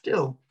just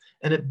still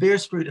and it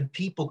bears fruit, and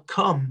people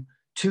come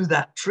to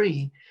that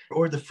tree,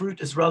 or the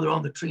fruit is rather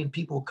on the tree, and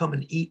people come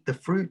and eat the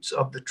fruits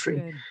of the tree.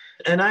 Good.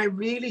 And I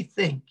really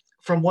think,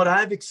 from what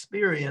I've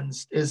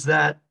experienced, is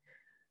that,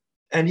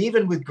 and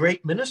even with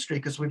great ministry,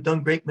 because we've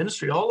done great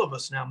ministry, all of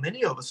us now,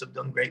 many of us have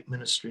done great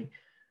ministry,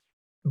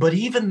 but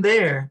even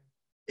there,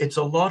 it's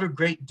a lot of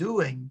great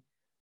doing,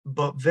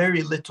 but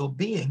very little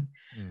being.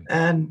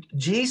 And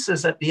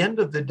Jesus, at the end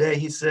of the day,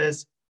 he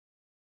says,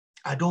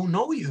 I don't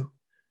know you.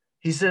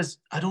 He says,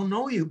 I don't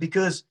know you,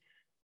 because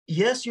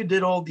yes, you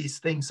did all these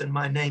things in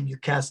my name. You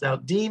cast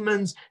out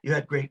demons, you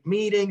had great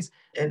meetings,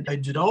 and I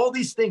did all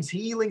these things,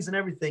 healings and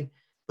everything.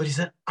 But he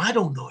said, I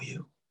don't know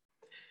you.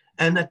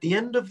 And at the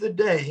end of the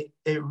day,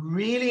 it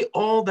really,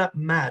 all that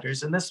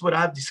matters, and that's what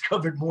I've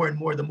discovered more and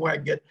more, the more I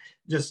get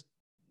just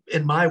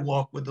in my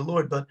walk with the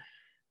Lord. But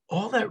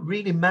all that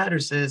really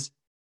matters is,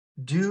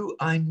 do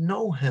I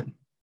know him?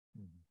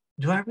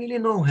 Do I really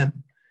know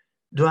him?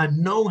 Do I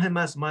know him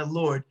as my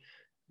Lord?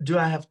 Do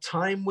I have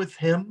time with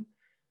him?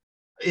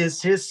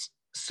 Is his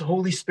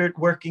Holy Spirit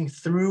working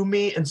through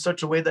me in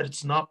such a way that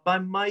it's not by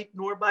might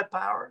nor by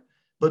power,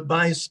 but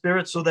by his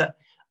Spirit, so that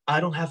I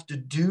don't have to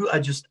do, I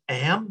just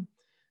am?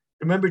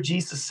 Remember,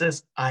 Jesus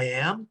says, I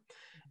am.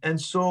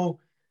 And so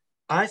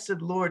I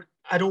said, Lord,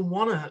 I don't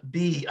want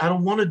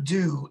to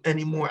do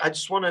anymore. I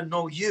just want to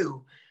know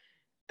you.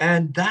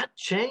 And that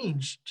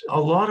changed a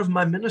lot of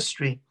my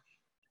ministry.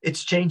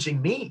 It's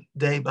changing me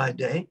day by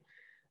day.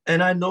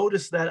 And I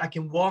noticed that I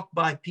can walk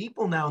by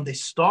people now and they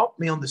stop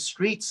me on the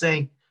street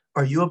saying,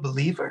 are you a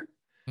believer?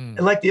 And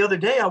like the other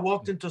day, I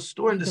walked into a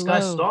store and this guy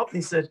stopped me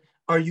and said,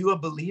 are you a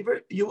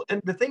believer?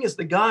 And the thing is,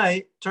 the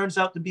guy turns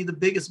out to be the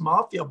biggest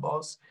mafia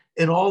boss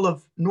in all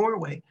of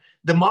Norway,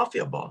 the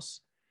mafia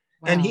boss.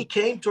 Wow. And he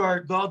came to our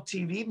God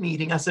TV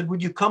meeting. I said,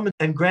 would you come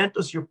and grant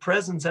us your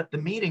presence at the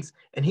meetings?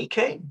 And he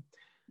came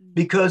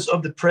because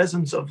of the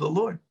presence of the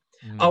Lord.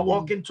 I'll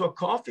walk into a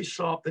coffee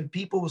shop and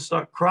people will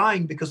start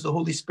crying because the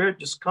Holy Spirit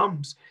just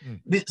comes.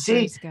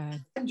 See,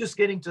 I'm just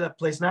getting to that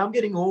place. Now I'm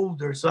getting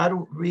older, so I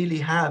don't really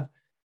have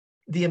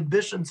the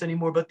ambitions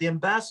anymore. But the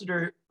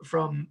ambassador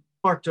from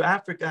Denmark to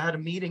Africa had a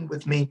meeting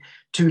with me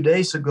 2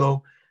 days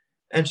ago.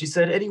 And she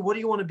said, Eddie, what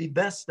do you want to be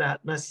best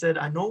at? And I said,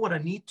 I know what I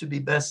need to be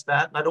best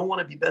at. And I don't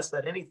want to be best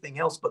at anything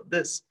else but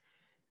this.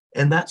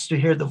 And that's to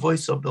hear the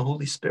voice of the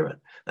Holy Spirit.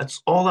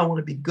 That's all I want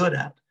to be good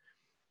at.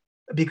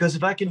 Because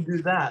if I can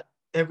do that,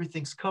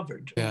 everything's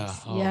covered. Yeah.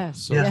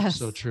 Yes.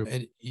 So true.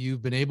 And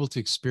you've been able to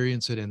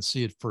experience it and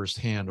see it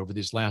firsthand over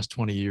these last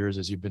 20 years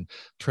as you've been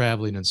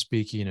traveling and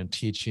speaking and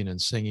teaching and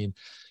singing.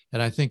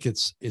 And I think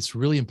it's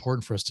really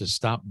important for us to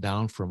stop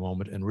down for a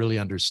moment and really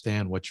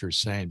understand what you're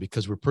saying,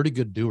 because we're pretty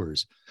good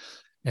doers,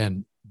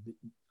 and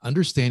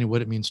understanding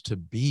what it means to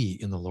be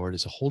in the Lord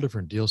is a whole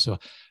different deal. So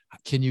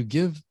can you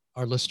give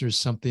our listeners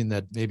something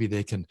that maybe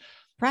they can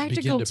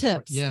Practical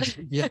tips. Yeah,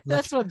 yeah.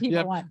 That's what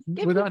people want.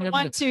 Give Without people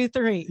having 1, 2,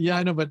 3. Yeah,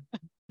 I know, but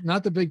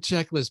not the big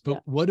checklist.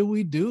 But what do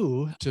we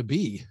do to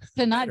be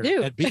To not better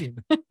do at being?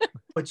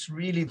 It's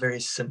really very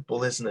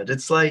simple, isn't it?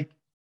 It's like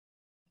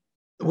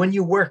when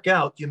you work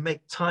out, you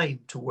make time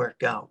to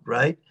work out,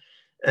 right?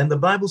 And the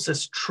Bible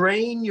says,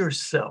 train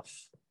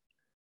yourself.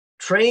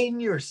 Train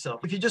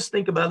yourself. If you just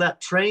think about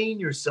that, train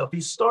yourself.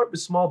 You start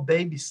with small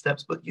baby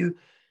steps, but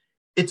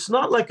it's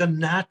not like a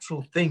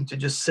natural thing to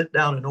just sit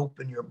down and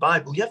open your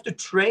Bible. You have to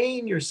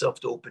train yourself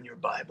to open your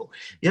Bible.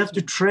 You have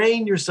to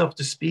train yourself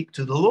to speak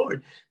to the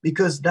Lord,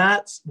 because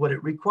that's what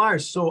it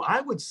requires. So I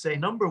would say,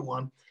 number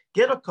one,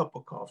 get a cup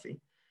of coffee,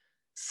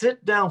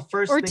 sit down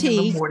first thing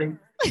in the morning,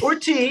 or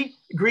tea,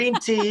 green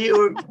tea,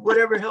 or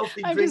whatever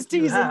healthy drink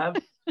you have.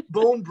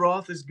 Bone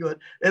broth is good.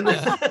 And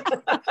then,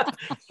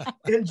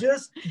 and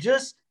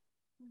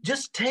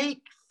just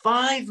take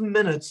 5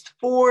 minutes,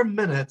 4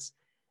 minutes,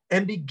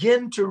 and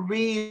begin to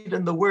read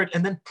in the word,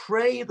 and then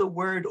pray the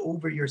word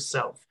over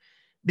yourself,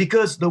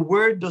 because the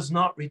word does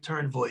not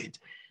return void.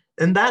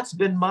 And that's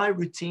been my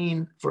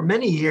routine for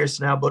many years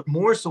now, but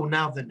more so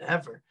now than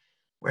ever,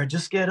 where I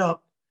just get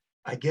up,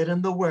 I get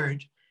in the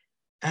word,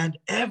 and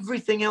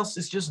everything else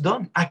is just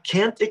done. I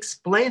can't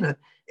explain it.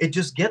 It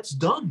just gets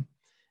done.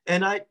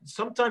 And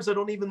sometimes I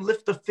don't even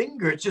lift a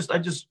finger. I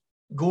just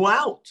go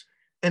out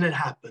and it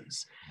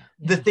happens.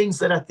 The things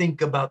that I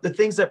think about, the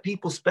things that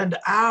people spend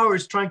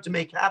hours trying to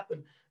make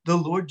happen, the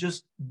Lord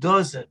just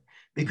does it,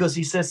 because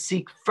he says,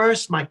 seek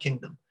first my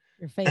kingdom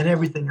and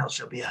everything else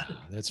shall be added.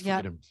 That's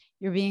freedom. Yep.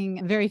 You're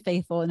being very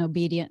faithful and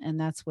obedient, and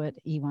that's what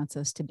he wants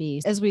us to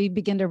be. As we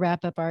begin to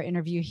wrap up our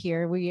interview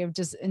here, we have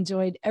just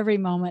enjoyed every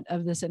moment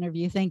of this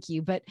interview. Thank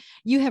you. But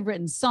you have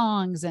written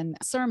songs and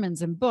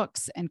sermons and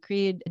books and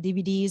created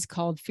DVDs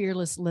called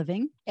Fearless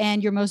Living.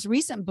 And your most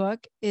recent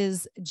book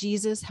is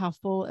Jesus, How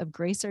Full of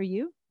Grace Are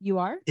You? You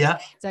are? Yeah.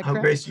 Is that How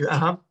correct? grace you.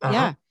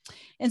 Yeah.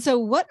 And so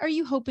what are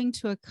you hoping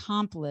to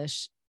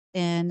accomplish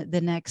in the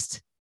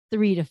next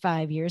 3 to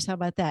 5 years? How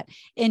about that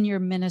in your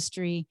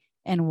ministry?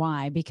 And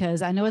why?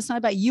 Because I know it's not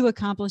about you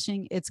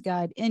accomplishing, it's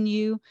God in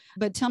you.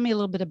 But tell me a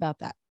little bit about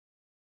that.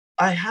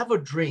 I have a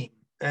dream,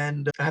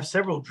 and I have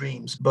several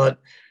dreams, but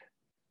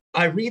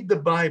I read the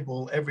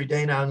Bible every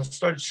day now, and I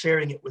started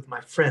sharing it with my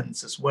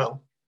friends as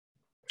well.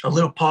 A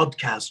little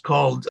podcast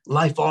called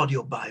Life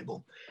Audio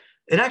Bible.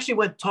 It actually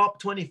went top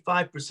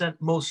 25%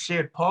 most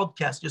shared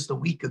podcast just a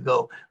week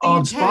ago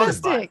on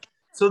Spotify.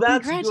 So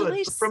that's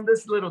good from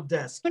this little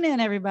desk. Tune in,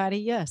 everybody.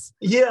 Yes.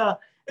 Yeah.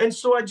 And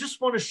so I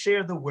just want to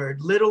share the word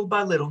little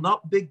by little,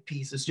 not big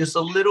pieces, just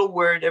a little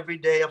word every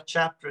day, a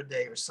chapter a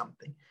day or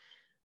something.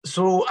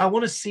 So I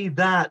want to see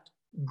that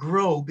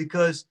grow,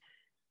 because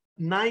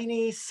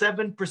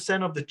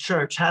 97% of the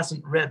church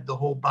hasn't read the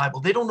whole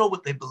Bible. They don't know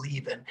what they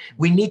believe in.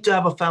 We need to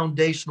have a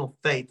foundational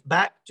faith,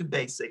 back to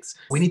basics.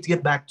 We need to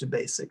get back to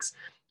basics.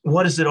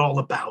 What is it all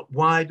about?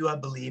 Why do I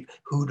believe?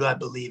 Who do I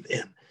believe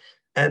in?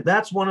 And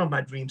that's one of my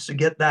dreams, to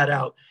get that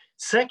out.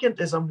 Second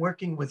is I'm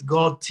working with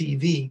God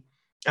TV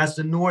as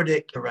the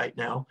Nordic right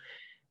now.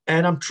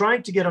 And I'm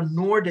trying to get a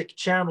Nordic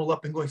channel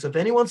up and going. So if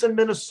anyone's in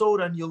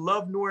Minnesota and you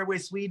love Norway,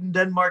 Sweden,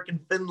 Denmark, and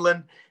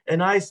Finland,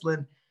 and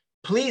Iceland,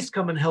 please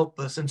come and help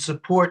us and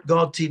support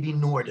God TV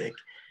Nordic,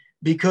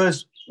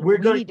 because we're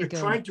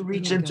trying to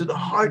reach into the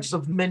hearts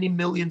of many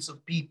millions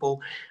of people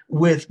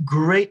with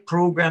great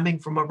programming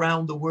from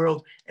around the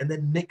world, and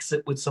then mix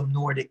it with some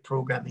Nordic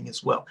programming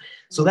as well.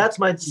 So that's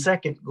my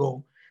second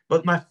goal.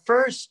 But my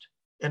first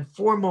and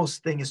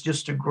foremost thing is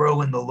just to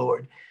grow in the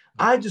Lord.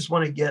 I just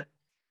want to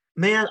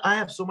I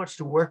have so much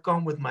to work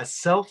on with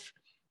myself.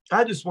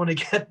 I just want to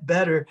get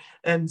better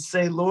and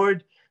say,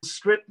 Lord,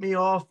 strip me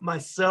off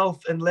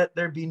myself and let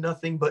there be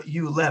nothing but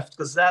you left,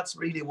 because that's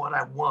really what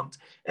I want.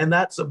 And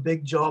that's a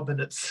big job in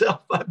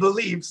itself, I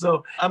believe.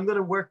 So I'm going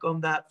to work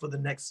on that for the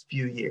next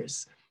few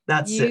years.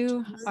 That's it.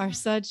 You are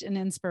such an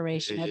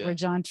inspiration, Edward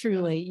John,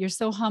 truly. You're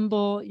so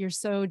humble. You're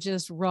so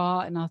just raw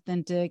and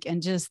authentic.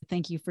 And just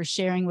thank you for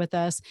sharing with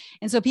us.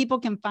 And so people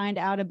can find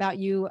out about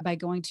you by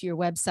going to your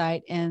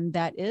website. And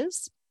that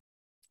is?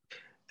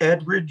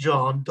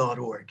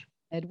 edwardjohn.org.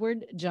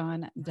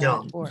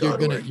 edwardjohn.org.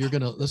 You're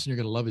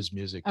gonna love his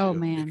music. Oh too,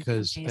 man,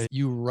 because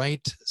you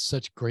write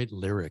such great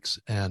lyrics,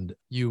 and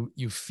you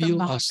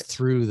feel us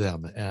through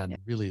them, and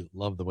really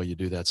love the way you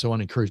do that. So I want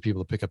to encourage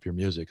people to pick up your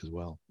music as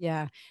well.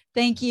 Yeah,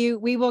 thank you.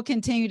 We will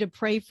continue to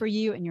pray for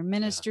you and your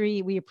ministry.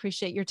 Yeah. We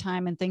appreciate your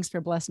time, and thanks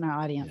for blessing our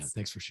audience. Yeah,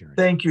 thanks for sharing.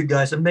 Thank you,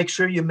 guys, and make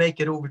sure you make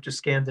it over to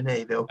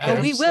Scandinavia.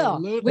 Okay, we will.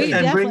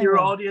 And bring your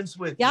audience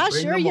with you. Yeah,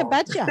 sure, you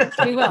betcha.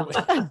 We will.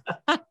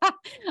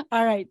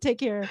 All right, take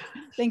care.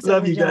 Thanks.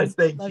 Love you guys.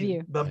 Thank Love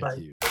you.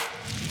 Bye-bye.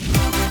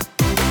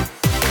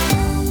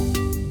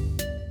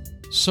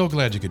 So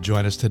glad you could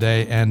join us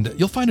today, and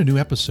you'll find a new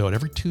episode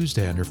every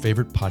Tuesday on your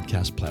favorite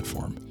podcast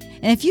platform.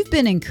 And if you've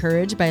been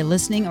encouraged by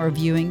listening or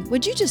viewing,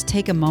 would you just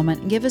take a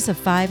moment and give us a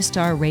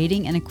 5-star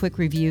rating and a quick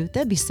review?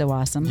 That'd be so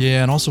awesome.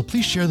 Yeah, and also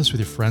please share this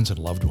with your friends and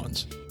loved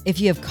ones. If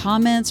you have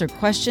comments or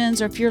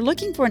questions, or if you're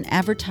looking for an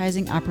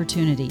advertising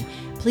opportunity,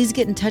 please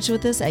get in touch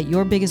with us at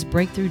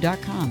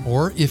yourbiggestbreakthrough.com.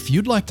 Or if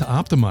you'd like to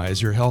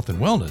optimize your health and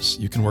wellness,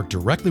 you can work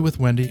directly with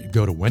Wendy.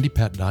 Go to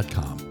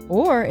wendypet.com.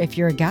 Or if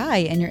you're a guy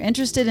and you're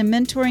interested in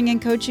mentoring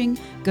and coaching,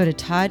 go to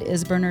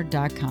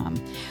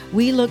toddisburner.com.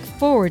 We look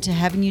forward to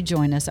having you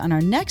join us on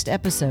our next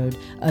episode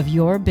of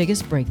Your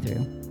Biggest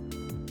Breakthrough.